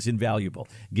is invaluable.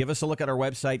 Give us a look at our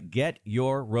website,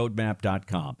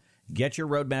 getyourroadmap.com.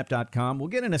 Getyourroadmap.com. We'll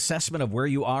get an assessment of where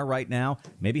you are right now,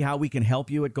 maybe how we can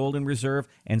help you at Golden Reserve,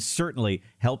 and certainly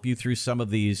help you through some of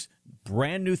these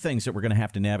brand new things that we're going to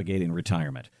have to navigate in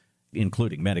retirement,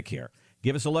 including Medicare.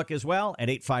 Give us a look as well at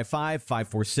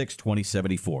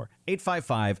 855-546-2074.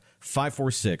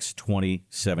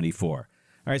 855-546-2074. All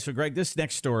right, so Greg, this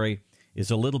next story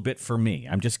is a little bit for me.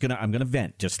 I'm going to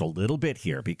vent just a little bit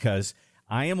here because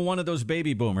I am one of those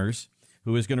baby boomers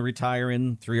who is going to retire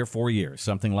in 3 or 4 years,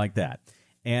 something like that.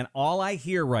 And all I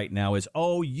hear right now is,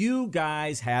 oh, you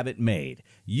guys have it made.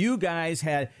 You got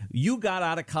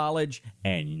out of college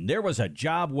and there was a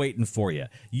job waiting for you.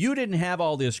 You didn't have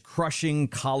all this crushing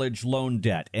college loan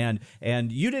debt and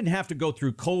you didn't have to go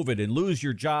through COVID and lose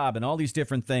your job and all these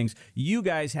different things. You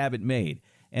guys have it made.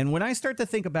 And when I start to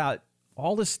think about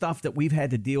all the stuff that we've had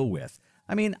to deal with,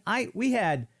 I mean, we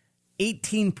had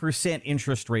 18%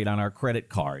 interest rate on our credit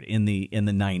card in the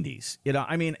 90s.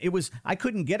 I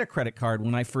couldn't get a credit card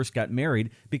when I first got married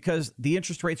because the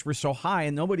interest rates were so high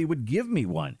and nobody would give me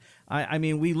one. I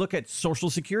mean, we look at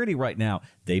Social Security right now.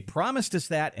 They promised us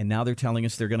that, and now they're telling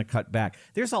us they're going to cut back.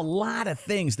 There's a lot of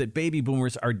things that baby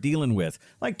boomers are dealing with,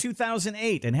 like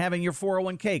 2008 and having your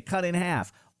 401k cut in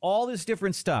half, all this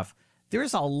different stuff.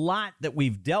 There's a lot that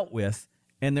we've dealt with.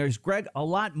 And there's, Greg, a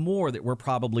lot more that we're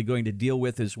probably going to deal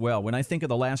with as well. When I think of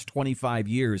the last 25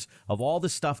 years of all the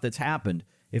stuff that's happened,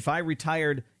 if I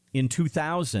retired in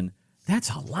 2000,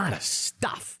 that's a lot of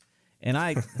stuff. And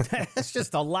that's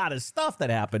just a lot of stuff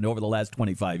that happened over the last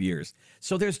 25 years.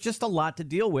 So there's just a lot to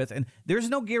deal with. And there's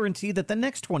no guarantee that the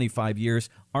next 25 years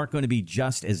aren't going to be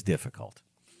just as difficult.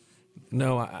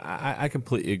 No, I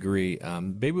completely agree.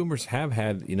 Baby boomers have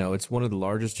had, it's one of the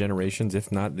largest generations,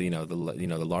 if not the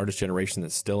largest generation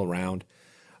that's still around,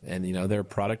 and they're a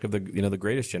product of the the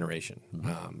greatest generation.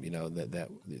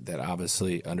 That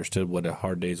obviously understood what a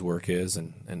hard day's work is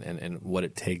and what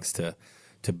it takes to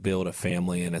build a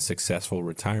family and a successful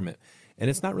retirement. And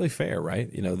it's not really fair, right?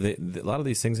 A lot of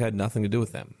these things had nothing to do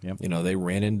with them. Yep. They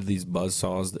ran into these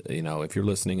buzzsaws. If you're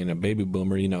listening and a baby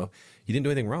boomer, you didn't do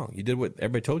anything wrong. You did what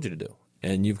everybody told you to do.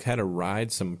 And you've had to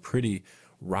ride some pretty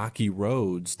rocky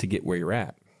roads to get where you're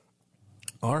at.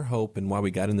 Our hope and why we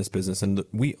got in this business, and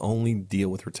we only deal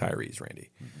with retirees,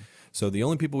 Randy. Mm-hmm. So the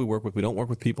only people we work with, we don't work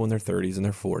with people in their 30s and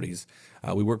their 40s.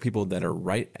 We work with people that are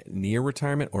right near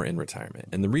retirement or in retirement.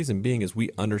 And the reason being is we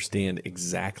understand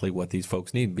exactly what these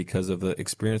folks need because of the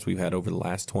experience we've had over the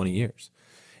last 20 years.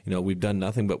 We've done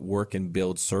nothing but work and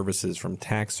build services from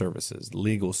tax services,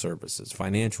 legal services,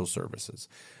 financial services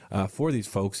for these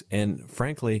folks. And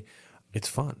frankly, it's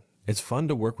fun. It's fun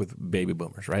to work with baby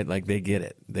boomers, right? Like they get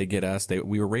it. They get us.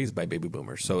 We were raised by baby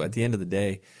boomers. So at the end of the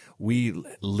day, we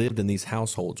lived in these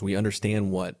households. We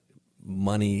understand what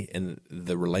money and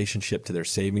the relationship to their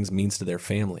savings means to their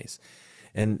families.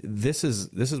 And this is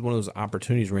one of those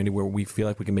opportunities, Randy, where we feel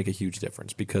like we can make a huge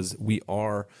difference because we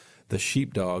are the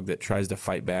sheepdog that tries to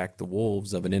fight back the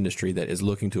wolves of an industry that is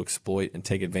looking to exploit and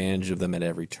take advantage of them at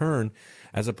every turn,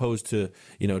 as opposed to,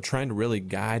 trying to really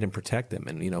guide and protect them.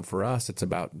 And, for us, it's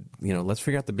about, let's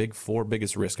figure out the four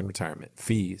biggest risks in retirement: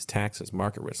 fees, taxes,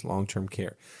 market risk, long-term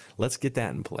care. Let's get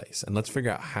that in place. And let's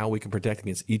figure out how we can protect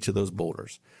against each of those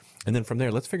boulders. And then from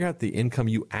there, let's figure out the income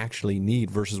you actually need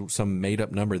versus some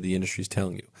made-up number the industry's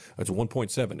telling you. It's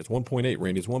 1.7, it's 1.8,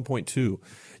 Randy, it's 1.2.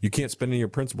 You can't spend any of your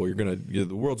principal. The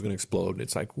world's going to explode.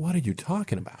 It's like, what are you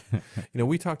talking about?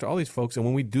 We talk to all these folks, and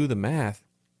when we do the math,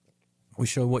 we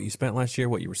show what you spent last year,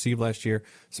 what you received last year,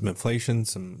 some inflation,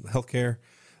 some healthcare,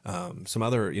 some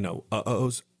other,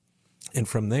 uh-ohs. And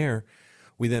from there,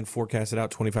 we then forecast it out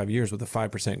 25 years with a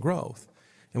 5% growth.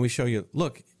 And we show you,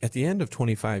 look, at the end of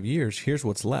 25 years, here's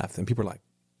what's left. And people are like,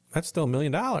 that's still $1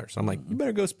 million. I'm like, you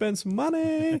better go spend some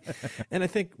money. And I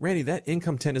think, Randy, that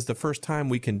income tent is the first time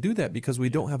we can do that because we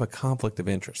don't have a conflict of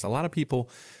interest. A lot of people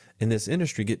in this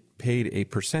industry get paid a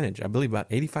percentage. I believe about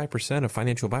 85% of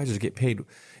financial advisors get paid,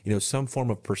 some form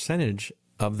of percentage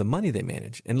of the money they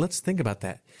manage. And let's think about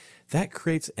that. That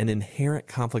creates an inherent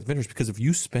conflict of interest because if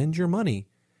you spend your money,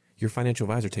 your financial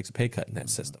advisor takes a pay cut in that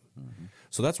system. Mm-hmm.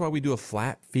 So that's why we do a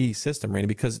flat fee system, Randy,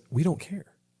 because we don't care.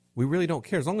 We really don't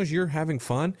care. As long as you're having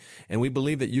fun and we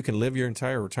believe that you can live your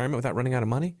entire retirement without running out of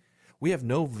money, we have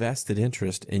no vested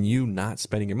interest in you not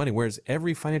spending your money. Whereas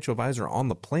every financial advisor on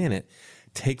the planet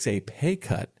takes a pay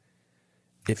cut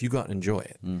if you go out and enjoy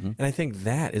it. Mm-hmm. And I think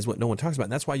that is what no one talks about.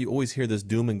 And that's why you always hear this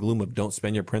doom and gloom of don't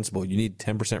spend your principal. You need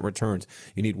 10% returns.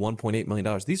 You need $1.8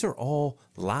 million. These are all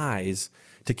lies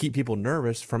to keep people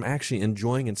nervous from actually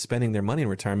enjoying and spending their money in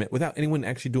retirement without anyone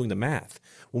actually doing the math.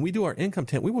 When we do our income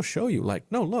tent, we will show you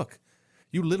no, look,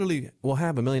 you literally will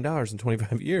have $1 million in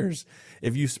 25 years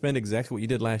if you spend exactly what you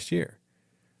did last year.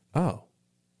 Oh,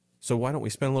 so why don't we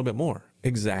spend a little bit more?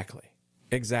 Exactly.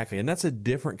 And that's a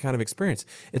different kind of experience.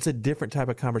 It's a different type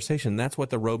of conversation. That's what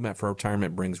the roadmap for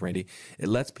retirement brings, Randy. It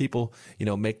lets people,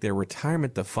 make their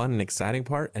retirement the fun and exciting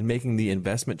part and making the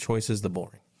investment choices the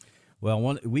boring.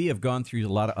 Well, we have gone through a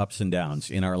lot of ups and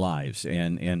downs in our lives,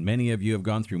 and many of you have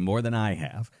gone through more than I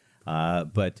have.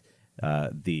 But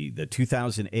the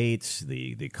 2008s,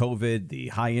 the COVID, the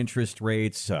high interest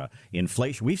rates,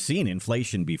 inflation. We've seen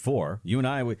inflation before. You and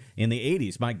I, in the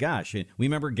 80s, my gosh, we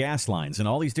remember gas lines and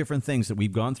all these different things that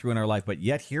we've gone through in our life. But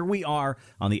yet here we are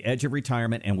on the edge of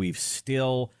retirement, and we've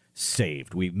still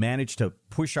saved. We've managed to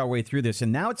push our way through this,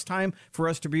 and now it's time for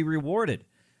us to be rewarded.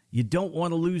 You don't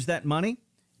want to lose that money.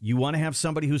 You want to have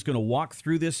somebody who's going to walk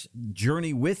through this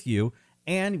journey with you,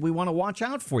 and we want to watch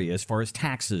out for you as far as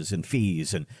taxes and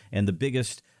fees and the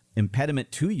biggest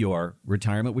impediment to your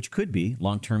retirement, which could be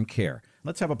long-term care.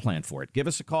 Let's have a plan for it. Give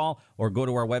us a call or go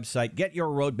to our website.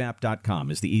 GetYourRoadmap.com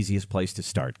is the easiest place to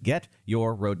start.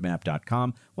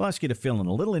 GetYourRoadmap.com. We'll ask you to fill in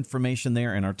a little information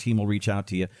there, and our team will reach out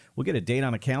to you. We'll get a date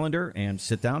on a calendar and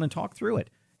sit down and talk through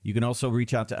it. You can also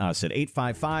reach out to us at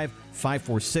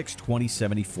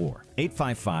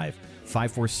 855-546-2074.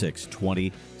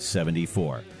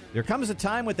 855-546-2074. There comes a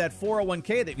time with that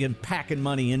 401k that you've been packing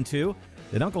money into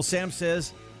that Uncle Sam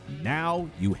says, now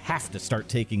you have to start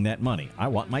taking that money. I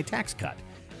want my tax cut.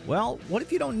 Well, what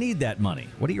if you don't need that money?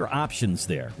 What are your options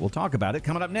there? We'll talk about it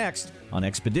coming up next on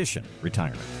Expedition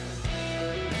Retirement.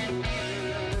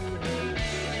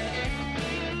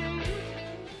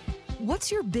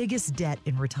 What's your biggest debt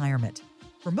in retirement?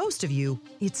 For most of you,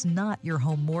 it's not your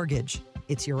home mortgage.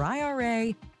 It's your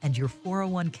IRA and your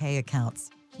 401k accounts.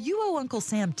 You owe Uncle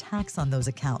Sam tax on those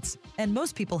accounts, and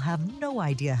most people have no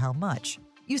idea how much.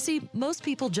 You see, most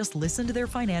people just listen to their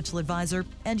financial advisor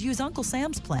and use Uncle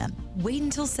Sam's plan. Wait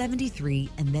until 73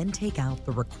 and then take out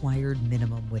the required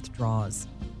minimum withdrawals.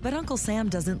 But Uncle Sam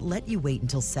doesn't let you wait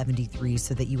until 73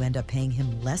 so that you end up paying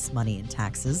him less money in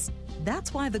taxes.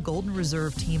 That's why the Golden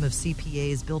Reserve team of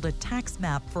CPAs build a tax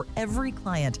map for every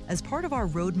client as part of our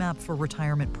Roadmap for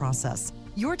Retirement process.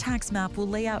 Your tax map will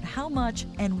lay out how much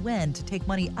and when to take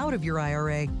money out of your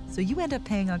IRA so you end up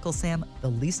paying Uncle Sam the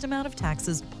least amount of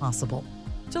taxes possible.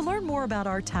 To learn more about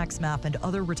our tax map and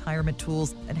other retirement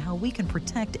tools and how we can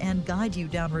protect and guide you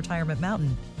down Retirement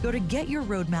Mountain, go to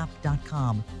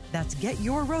GetYourRoadmap.com. That's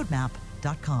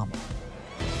GetYourRoadmap.com.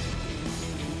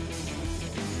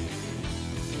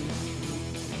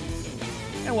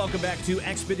 And welcome back to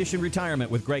Expedition Retirement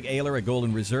with Greg Ayler at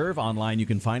Golden Reserve. Online, you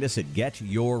can find us at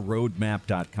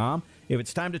GetYourRoadmap.com. If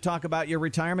it's time to talk about your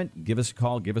retirement, give us a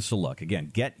call, give us a look. Again,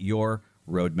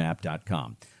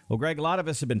 GetYourRoadmap.com. Well, Greg, a lot of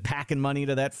us have been packing money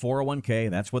to that 401k.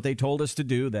 That's what they told us to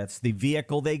do. That's the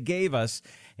vehicle they gave us.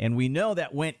 And we know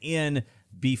that went in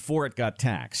before it got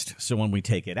taxed. So when we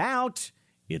take it out,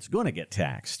 it's going to get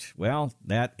taxed. Well,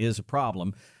 that is a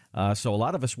problem. So a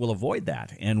lot of us will avoid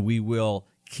that, and we will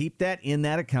keep that in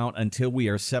that account until we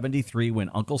are 73 when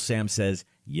Uncle Sam says,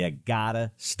 you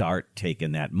gotta start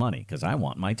taking that money because I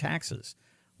want my taxes.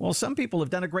 Well, some people have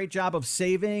done a great job of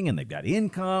saving and they've got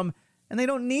income and they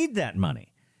don't need that money.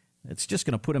 it's just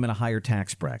going to put them in a higher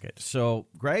tax bracket. So,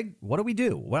 Greg, what do we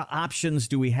do? What options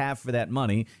do we have for that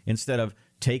money instead of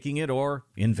taking it or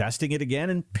investing it again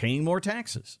and paying more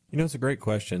taxes? It's a great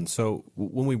question. So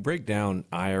when we break down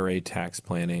IRA tax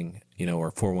planning,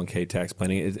 or 401k tax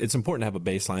planning, it's important to have a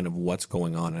baseline of what's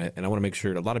going on. And I want to make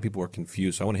sure a lot of people are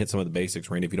confused. So I want to hit some of the basics,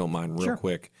 Randy, if you don't mind, real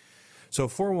quick. So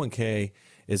 401k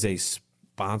is a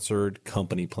sponsored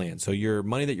company plan. So your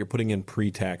money that you're putting in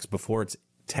pre-tax before it's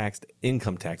taxed,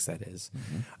 income tax that is,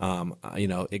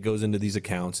 it goes into these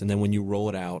accounts, and then when you roll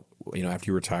it out,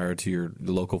 after you retire to your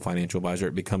local financial advisor,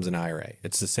 it becomes an IRA.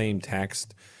 It's the same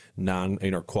taxed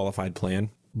qualified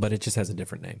plan, but it just has a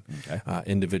different name. Okay.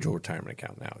 Individual retirement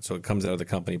account now. So it comes out of the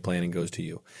company plan and goes to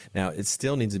you. Now, it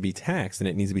still needs to be taxed, and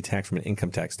it needs to be taxed from an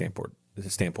income tax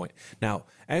standpoint. Now,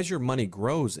 as your money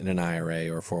grows in an IRA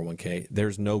or 401k,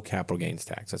 there's no capital gains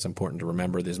tax. That's important to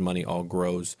remember. This money all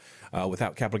grows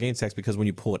without capital gains tax, because when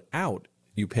you pull it out,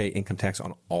 you pay income tax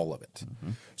on all of it.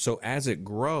 Mm-hmm. So as it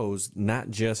grows, not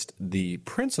just the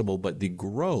principal, but the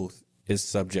growth is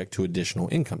subject to additional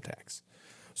income tax.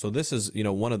 So this is,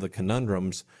 one of the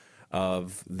conundrums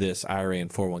of this IRA and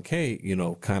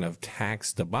 401k, kind of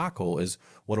tax debacle is,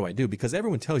 what do I do? Because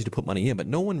everyone tells you to put money in, but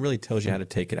no one really tells you how to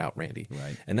take it out, Randy.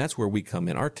 Right. And that's where we come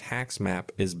in. Our tax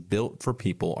map is built for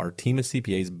people. Our team of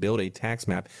CPAs build a tax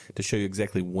map to show you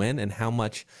exactly when and how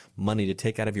much money to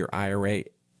take out of your IRA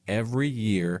every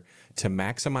year to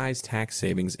maximize tax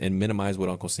savings and minimize what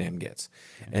Uncle Sam gets.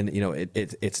 Okay. And,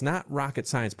 it's not rocket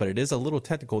science, but it is a little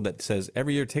technical that says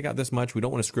every year take out this much. We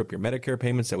don't want to screw up your Medicare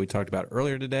payments that we talked about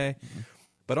earlier today. Mm-hmm.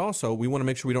 But also we want to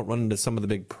make sure we don't run into some of the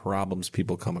big problems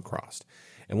people come across.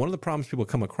 And one of the problems people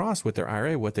come across with their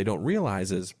IRA, what they don't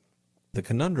realize is the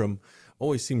conundrum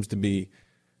always seems to be,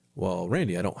 well,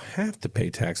 Randy, I don't have to pay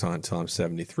tax on it until I'm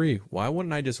 73. Why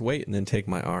wouldn't I just wait and then take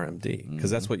my RMD?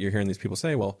 Because that's what you're hearing these people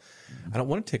say. Well, I don't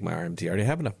want to take my RMD. I already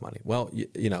have enough money. Well,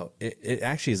 it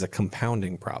actually is a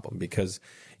compounding problem because,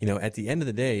 at the end of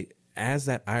the day, as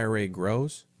that IRA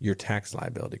grows, your tax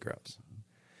liability grows.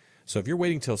 So if you're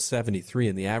waiting till 73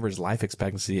 and the average life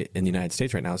expectancy in the United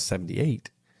States right now is 78,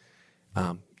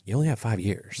 you only have 5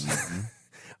 years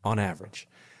on average.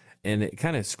 And it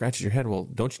kind of scratches your head. Well,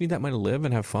 don't you need that money to live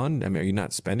and have fun? I mean, are you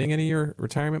not spending any of your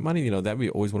retirement money? That'd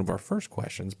be always one of our first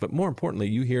questions. But more importantly,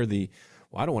 you hear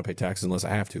I don't want to pay taxes unless I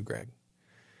have to, Greg.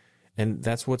 And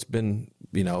that's what's been,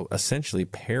 essentially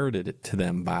parroted to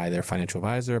them by their financial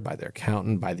advisor, by their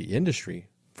accountant, by the industry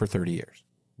for 30 years.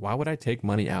 Why would I take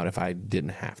money out if I didn't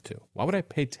have to? Why would I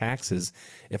pay taxes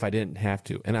if I didn't have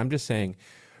to? And I'm just saying,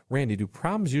 Randy, do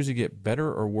problems usually get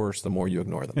better or worse the more you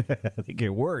ignore them? They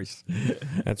get worse.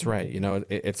 That's right.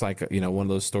 It's like, one of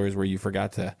those stories where you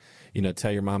forgot to,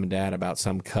 tell your mom and dad about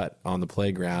some cut on the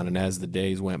playground. And as the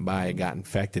days went by, it got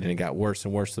infected and it got worse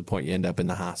and worse to the point you end up in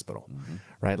the hospital,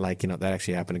 right? Like, that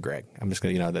actually happened to Greg. I'm just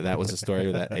going to, that was a story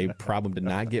that a problem did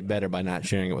not get better by not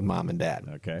sharing it with mom and dad.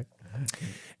 Okay.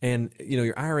 And,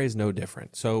 your IRA is no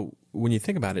different. So when you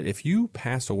think about it, if you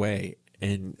pass away,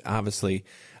 and obviously,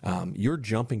 you're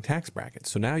jumping tax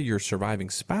brackets. So now your surviving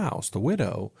spouse, the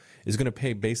widow, is going to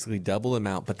pay basically double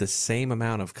amount, but the same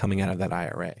amount of coming out of that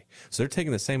IRA. So they're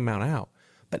taking the same amount out,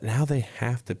 but now they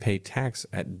have to pay tax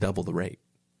at double the rate.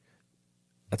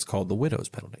 That's called the widow's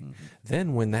penalty. Mm-hmm.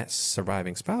 Then when that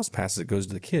surviving spouse passes, it goes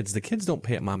to the kids. The kids don't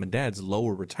pay at mom and dad's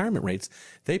lower retirement rates.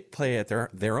 They pay at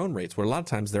their own rates, where a lot of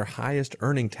times their highest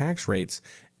earning tax rates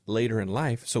later in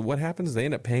life. So what happens? They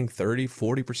end up paying 30,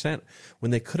 40% when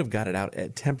they could have got it out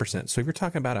at 10%. So if you're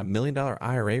talking about $1 million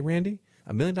IRA, Randy,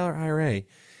 $1 million IRA,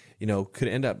 could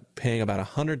end up paying about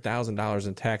 $100,000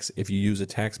 in tax if you use a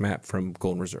tax map from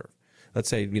Golden Reserve. Let's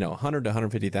say, 100 to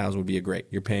 150,000 would be a great.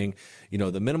 You're paying,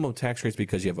 the minimum tax rates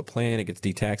because you have a plan. It gets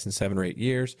detaxed in 7 or 8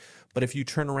 years. But if you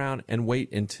turn around and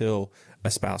wait until a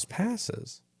spouse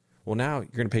passes, well, now you're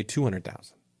going to pay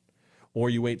 200,000. Or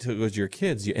you wait till it goes to your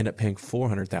kids, you end up paying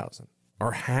 $400,000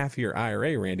 or half your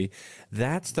IRA, Randy.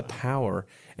 That's the power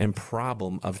and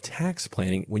problem of tax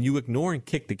planning. When you ignore and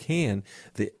kick the can,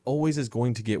 it always is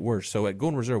going to get worse. So at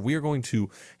Golden Reserve, we are going to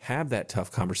have that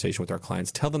tough conversation with our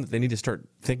clients, tell them that they need to start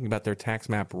thinking about their tax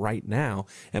map right now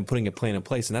and putting a plan in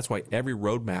place. And that's why every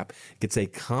roadmap gets a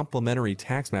complimentary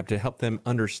tax map to help them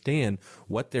understand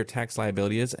what their tax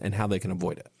liability is and how they can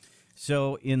avoid it.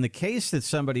 So in the case that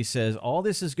somebody says, all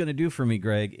this is going to do for me,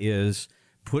 Greg, is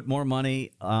put more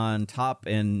money on top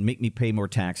and make me pay more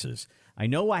taxes. I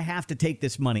know I have to take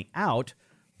this money out,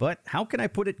 but how can I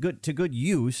put it to good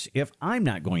use if I'm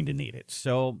not going to need it?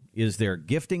 So is there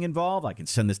gifting involved? I can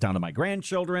send this down to my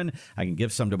grandchildren. I can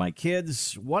give some to my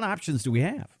kids. What options do we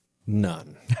have?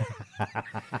 None.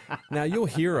 Now, you'll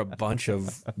hear a bunch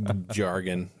of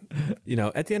jargon.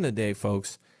 At the end of the day,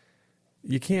 folks,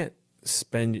 you can't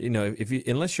spend,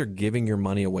 unless you're giving your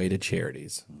money away to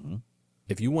charities. Mm-hmm.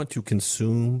 If you want to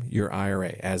consume your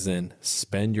IRA, as in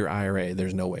spend your IRA,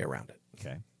 there's no way around it.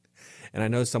 Okay. And I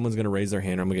know someone's going to raise their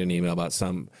hand, or I'm going to get an email about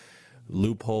some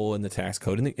loophole in the tax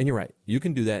code. And you're right. You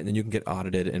can do that, and then you can get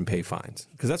audited and pay fines,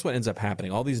 because that's what ends up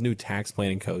happening. All these new tax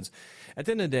planning codes. At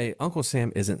the end of the day, Uncle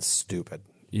Sam isn't stupid.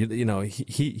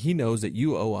 He knows that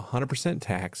you owe 100%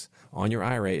 tax on your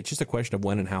IRA. It's just a question of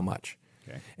when and how much.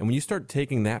 Okay. And when you start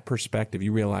taking that perspective,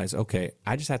 you realize, okay,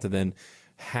 I just have to then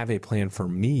have a plan for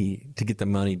me to get the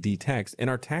money de-taxed. And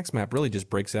our tax map really just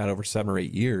breaks it out over 7 or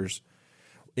 8 years.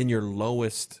 In your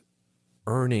lowest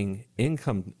earning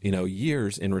income,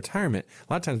 years in retirement,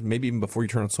 a lot of times, maybe even before you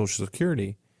turn on Social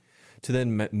Security, to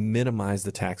then minimize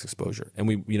the tax exposure. And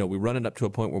we run it up to a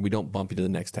point where we don't bump you to the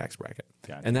next tax bracket.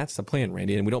 And that's the plan,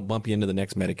 Randy. And we don't bump you into the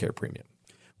next Medicare premium.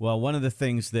 Well, one of the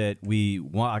things that we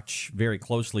watch very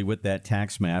closely with that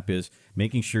tax map is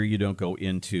making sure you don't go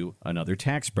into another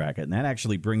tax bracket. And that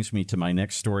actually brings me to my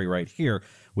next story right here,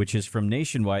 which is from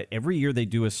Nationwide. Every year they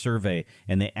do a survey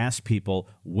and they ask people,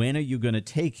 when are you going to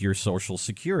take your Social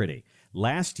Security?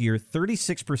 Last year,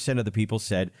 36% of the people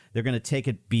said they're going to take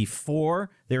it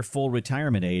before their full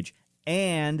retirement age,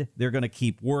 and they're going to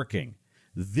keep working.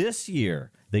 This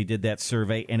year, they did that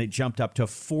survey, and it jumped up to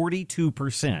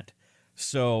 42%.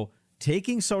 So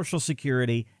taking Social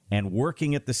Security and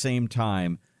working at the same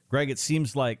time, Greg, it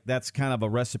seems like that's kind of a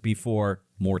recipe for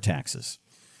more taxes.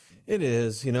 It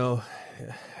is.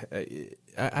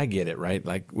 I get it, right?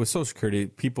 Like with Social Security,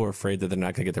 people are afraid that they're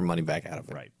not going to get their money back out of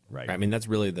it. Right. I mean, that's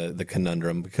really the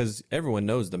conundrum, because everyone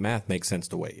knows the math makes sense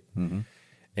to wait. Mm-hmm.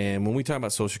 And when we talk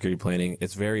about Social Security planning,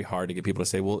 it's very hard to get people to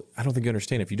say, well, I don't think you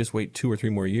understand. If you just wait 2 or 3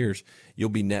 more years, you'll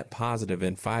be net positive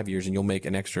in 5 years and you'll make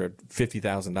an extra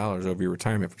 $50,000 over your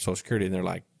retirement from Social Security. And they're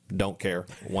like, don't care.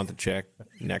 Want the check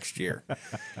next year.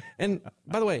 And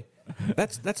by the way,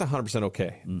 that's 100%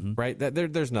 okay, mm-hmm. right?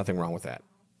 There's nothing wrong with that.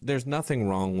 There's nothing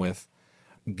wrong with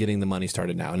getting the money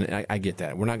started now. And I get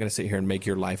that. We're not going to sit here and make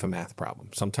your life a math problem.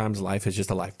 Sometimes life is just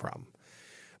a life problem.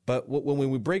 But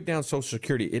when we break down Social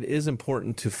Security, it is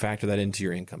important to factor that into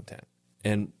your income tent.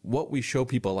 And what we show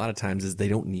people a lot of times is they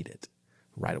don't need it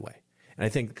right away. And I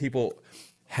think people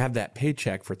have that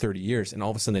paycheck for 30 years and all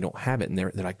of a sudden they don't have it. And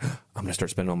they're like, oh, I'm going to start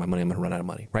spending all my money. I'm going to run out of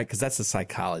money, right? Because that's the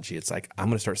psychology. It's like, I'm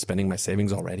going to start spending my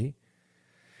savings already.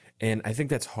 And I think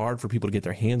that's hard for people to get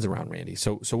their hands around, Randy.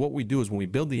 So what we do is when we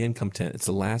build the income tent, it's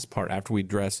the last part after we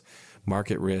address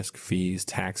market risk, fees,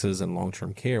 taxes, and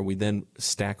long-term care. We then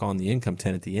stack on the income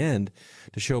tent at the end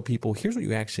to show people, here's what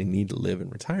you actually need to live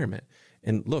in retirement.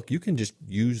 And look, you can just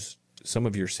use some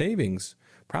of your savings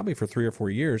probably for 3 or 4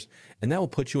 years, and that will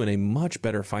put you in a much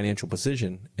better financial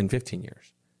position in 15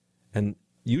 years. And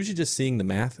usually just seeing the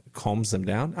math calms them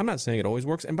down. I'm not saying it always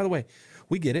works. And by the way,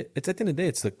 we get it. It's at the end of the day,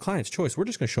 it's the client's choice. We're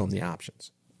just going to show them the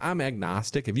options. I'm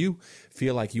agnostic. If you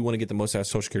feel like you want to get the most out of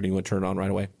Social Security and you want to turn it on right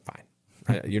away, fine.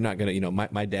 You're not going to,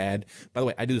 my dad, by the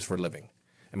way, I do this for a living.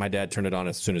 And my dad turned it on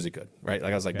as soon as he could, right?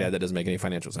 Like I was like, Dad, that doesn't make any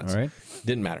financial sense. All right.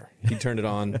 Didn't matter. He turned it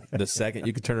on the second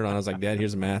you could turn it on. I was like, Dad,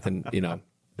 here's the math. And,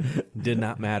 did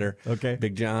not matter. Okay.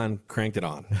 Big John cranked it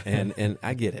on. And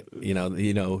I get it.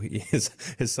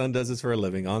 His son does this for a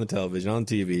living on the television, on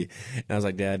TV. And I was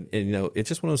like, Dad, it's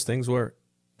just one of those things where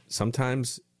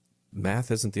sometimes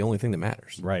math isn't the only thing that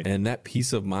matters. Right. And that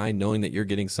peace of mind, knowing that you're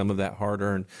getting some of that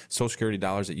hard-earned Social Security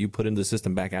dollars that you put into the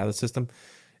system back out of the system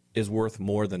is worth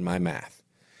more than my math.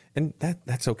 And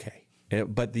that's okay.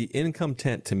 But the income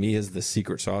tent to me is the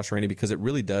secret sauce, Randy, because it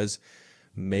really does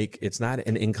it's not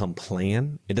an income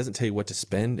plan. It doesn't tell you what to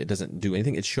spend. It doesn't do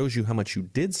anything. It shows you how much you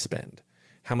did spend,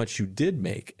 how much you did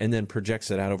make, and then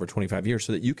projects it out over 25 years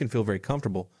so that you can feel very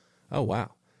comfortable. Oh,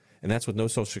 wow. And that's with no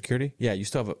Social Security? Yeah, you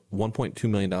still have $1.2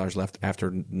 million left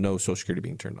after no Social Security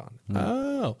being turned on. Mm-hmm.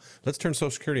 Oh, let's turn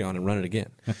Social Security on and run it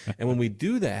again. And when we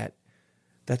do that,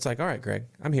 that's like, all right, Greg,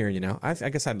 I'm hearing you now. I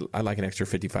guess I'd like an extra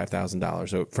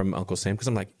 $55,000 from Uncle Sam, because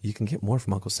I'm like, you can get more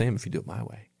from Uncle Sam if you do it my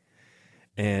way.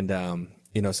 And,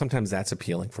 sometimes that's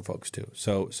appealing for folks too.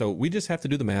 So we just have to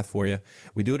do the math for you.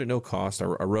 We do it at no cost.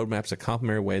 Our roadmap's a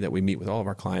complimentary way that we meet with all of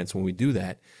our clients when we do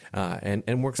that.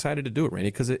 And we're excited to do it, Randy,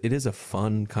 because it is a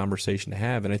fun conversation to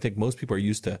have. And I think most people are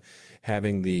used to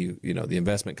having the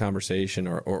investment conversation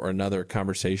or another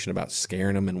conversation about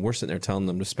scaring them. And we're sitting there telling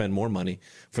them to spend more money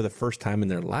for the first time in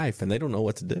their life, and they don't know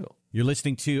what to do. You're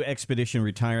listening to Expedition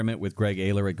Retirement with Greg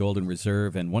Ayler at Golden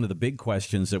Reserve. And one of the big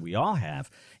questions that we all have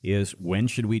is, when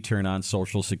should we turn on Social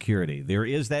Social Security. There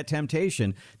is that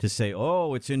temptation to say,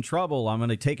 oh, it's in trouble. I'm going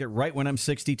to take it right when I'm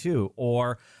 62.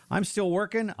 Or I'm still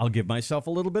working. I'll give myself a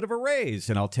little bit of a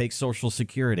raise and I'll take Social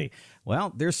Security.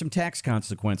 Well, there's some tax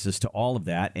consequences to all of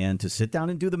that. And to sit down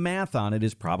and do the math on it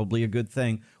is probably a good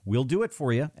thing. We'll do it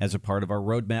for you as a part of our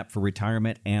roadmap for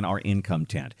retirement and our income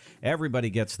tent.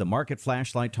 Everybody gets the market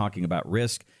flashlight talking about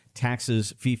risk,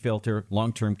 taxes, fee filter,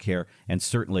 long-term care, and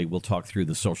certainly we'll talk through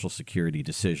the Social Security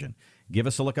decision. Give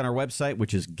us a look on our website,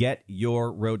 which is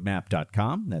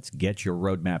getyourroadmap.com. That's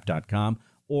getyourroadmap.com.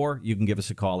 Or you can give us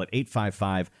a call at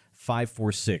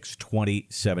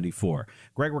 855-546-2074.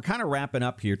 Greg, we're kind of wrapping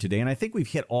up here today, and I think we've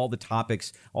hit all the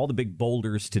topics, all the big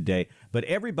boulders today. But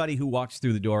everybody who walks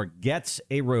through the door gets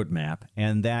a roadmap,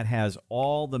 and that has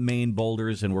all the main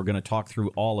boulders, and we're going to talk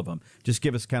through all of them. Just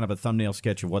give us kind of a thumbnail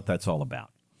sketch of what that's all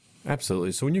about.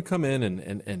 Absolutely. So when you come in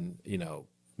and you know,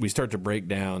 we start to break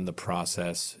down the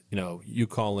process, you know, you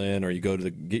call in or you go to the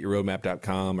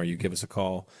getyourroadmap.com or you give us a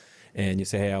call and you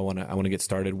say, hey, I want to get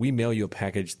started. We mail you a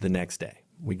package the next day.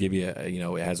 We give you,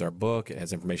 it has our book, it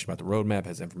has information about the roadmap, it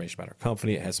has information about our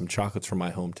company, it has some chocolates from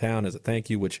my hometown as a thank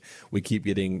you, which we keep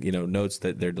getting, notes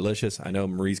that they're delicious. I know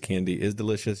Marie's candy is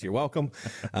delicious. You're welcome.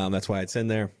 That's why it's in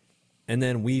there. And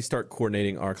then we start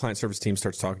coordinating. Our client service team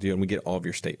starts talking to you, and we get all of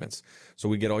your statements. So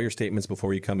we get all your statements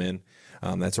before you come in.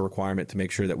 That's a requirement to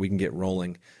make sure that we can get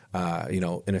rolling, in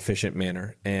an efficient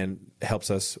manner, and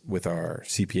helps us with our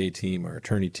CPA team, our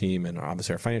attorney team, and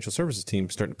obviously our financial services team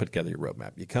starting to put together your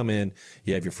roadmap. You come in,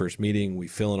 you have your first meeting, we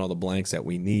fill in all the blanks that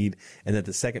we need, and at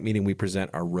the second meeting, we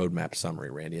present our roadmap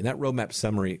summary, Randy. And that roadmap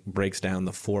summary breaks down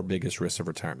the 4 biggest risks of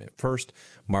retirement. First,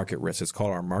 market risk. It's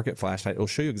called our market flashlight. It'll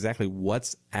show you exactly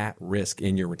what's at risk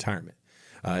in your retirement.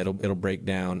 It'll break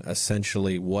down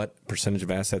essentially what percentage of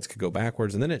assets could go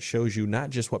backwards. And then it shows you not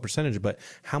just what percentage, but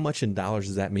how much in dollars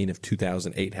does that mean if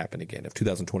 2008 happened again, if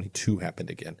 2022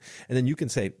 happened again. And then you can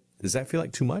say, does that feel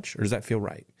like too much or does that feel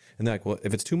right? And they're like, well,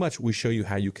 if it's too much, we show you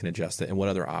how you can adjust it and what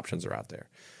other options are out there.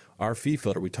 Our fee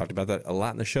filter, we talked about that a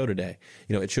lot in the show today.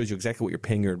 It shows you exactly what you're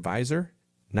paying your advisor,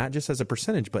 not just as a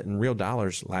percentage, but in real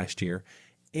dollars last year,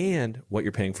 and what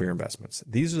you're paying for your investments.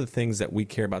 These are the things that we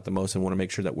care about the most and want to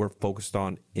make sure that we're focused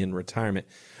on in retirement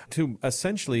to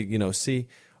essentially, see,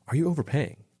 are you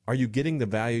overpaying? Are you getting the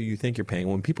value you think you're paying?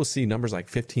 When people see numbers like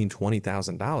 $15,000,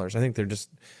 $20,000, I think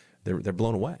they're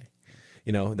blown away.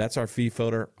 That's our fee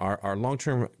filter. Our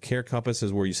long-term care compass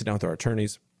is where you sit down with our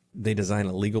attorneys. They design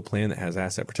a legal plan that has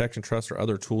asset protection trust or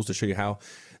other tools to show you how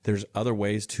there's other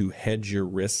ways to hedge your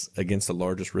risks against the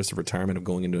largest risk of retirement of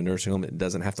going into a nursing home. It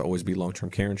doesn't have to always be long-term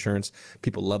care insurance.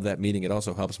 People love that meeting. It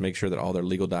also helps make sure that all their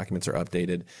legal documents are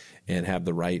updated and have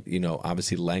the right,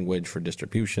 obviously language for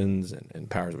distributions and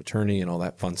powers of attorney and all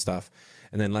that fun stuff.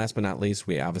 And then last but not least,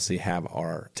 we obviously have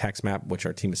our tax map, which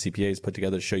our team of CPAs put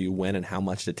together to show you when and how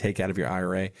much to take out of your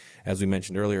IRA. As we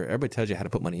mentioned earlier, everybody tells you how to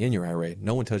put money in your IRA.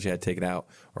 No one tells you how to take it out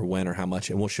or when or how much.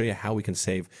 And we'll show you how we can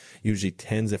save usually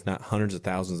tens, if not hundreds of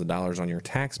thousands of dollars on your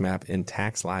tax map in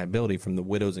tax liability from the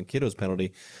widows and kiddos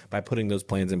penalty by putting those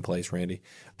plans in place, Randy.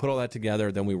 Put all that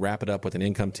together, then we wrap it up with an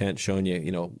income tent showing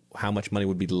you, how much money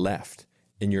would be left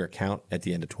in your account at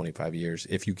the end of 25 years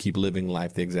if you keep living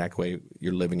life the exact way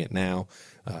you're living it now,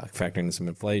 factoring in some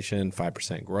inflation,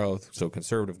 5% growth, so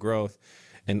conservative growth,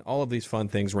 and all of these fun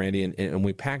things, Randy, and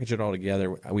we package it all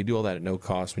together. We do all that at no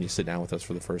cost when you sit down with us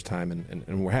for the first time,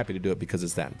 and we're happy to do it because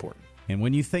it's that important. And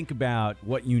when you think about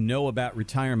what you know about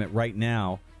retirement right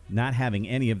now, not having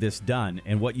any of this done,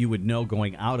 and what you would know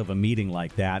going out of a meeting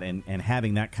like that and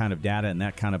having that kind of data and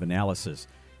that kind of analysis,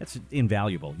 that's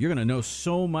invaluable. You're going to know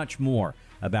so much more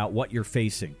about what you're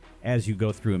facing as you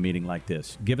go through a meeting like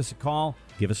this. Give us a call.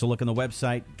 Give us a look on the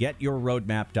website,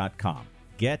 getyourroadmap.com.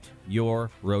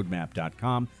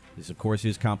 Getyourroadmap.com. This, of course,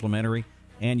 is complimentary,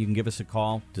 and you can give us a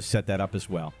call to set that up as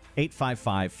well.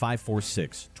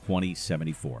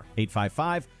 855-546-2074.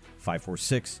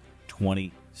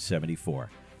 855-546-2074.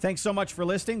 Thanks so much for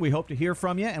listening. We hope to hear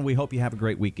from you, and we hope you have a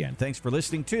great weekend. Thanks for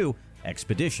listening to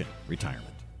Expedition Retirement.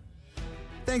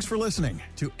 Thanks for listening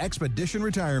to Expedition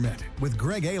Retirement with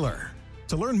Greg Ayler.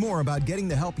 To learn more about getting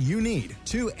the help you need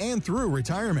to and through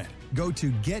retirement, go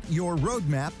to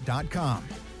getyourroadmap.com.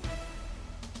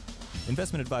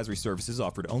 Investment advisory services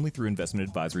offered only through investment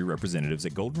advisory representatives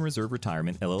at Golden Reserve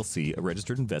Retirement, LLC, a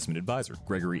registered investment advisor.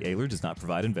 Gregory Ayler does not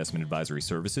provide investment advisory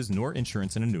services nor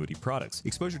insurance and annuity products.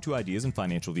 Exposure to ideas and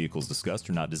financial vehicles discussed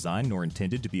are not designed nor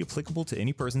intended to be applicable to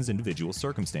any person's individual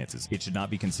circumstances. It should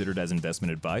not be considered as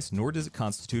investment advice, nor does it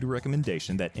constitute a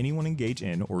recommendation that anyone engage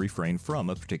in or refrain from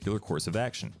a particular course of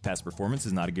action. Past performance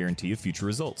is not a guarantee of future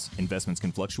results. Investments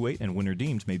can fluctuate, and when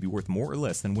redeemed may be worth more or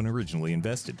less than when originally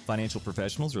invested. Financial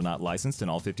professionals are not licensed licensed in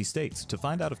all 50 states. To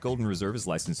find out if Golden Reserve is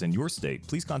licensed in your state,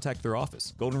 please contact their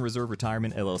office. Golden Reserve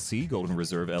Retirement LLC, Golden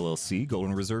Reserve LLC,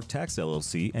 Golden Reserve Tax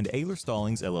LLC, and Ayler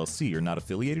Stallings LLC are not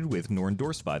affiliated with nor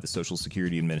endorsed by the Social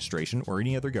Security Administration or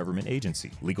any other government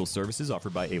agency. Legal services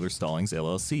offered by Ayler Stallings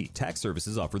LLC. Tax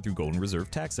services offered through Golden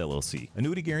Reserve Tax LLC.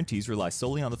 Annuity guarantees rely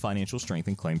solely on the financial strength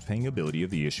and claims paying ability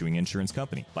of the issuing insurance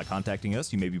company. By contacting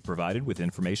us, you may be provided with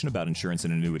information about insurance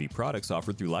and annuity products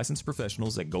offered through licensed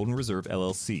professionals at Golden Reserve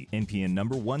LLC. NPN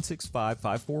number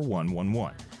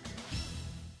 165541111.